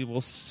suppose we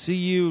will see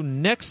you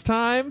next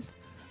time.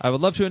 I would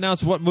love to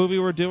announce what movie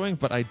we're doing,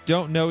 but I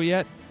don't know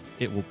yet.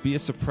 It will be a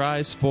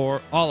surprise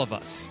for all of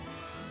us.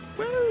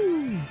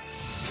 Woo!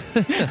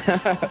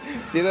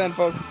 See you then,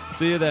 folks.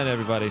 See you then,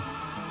 everybody.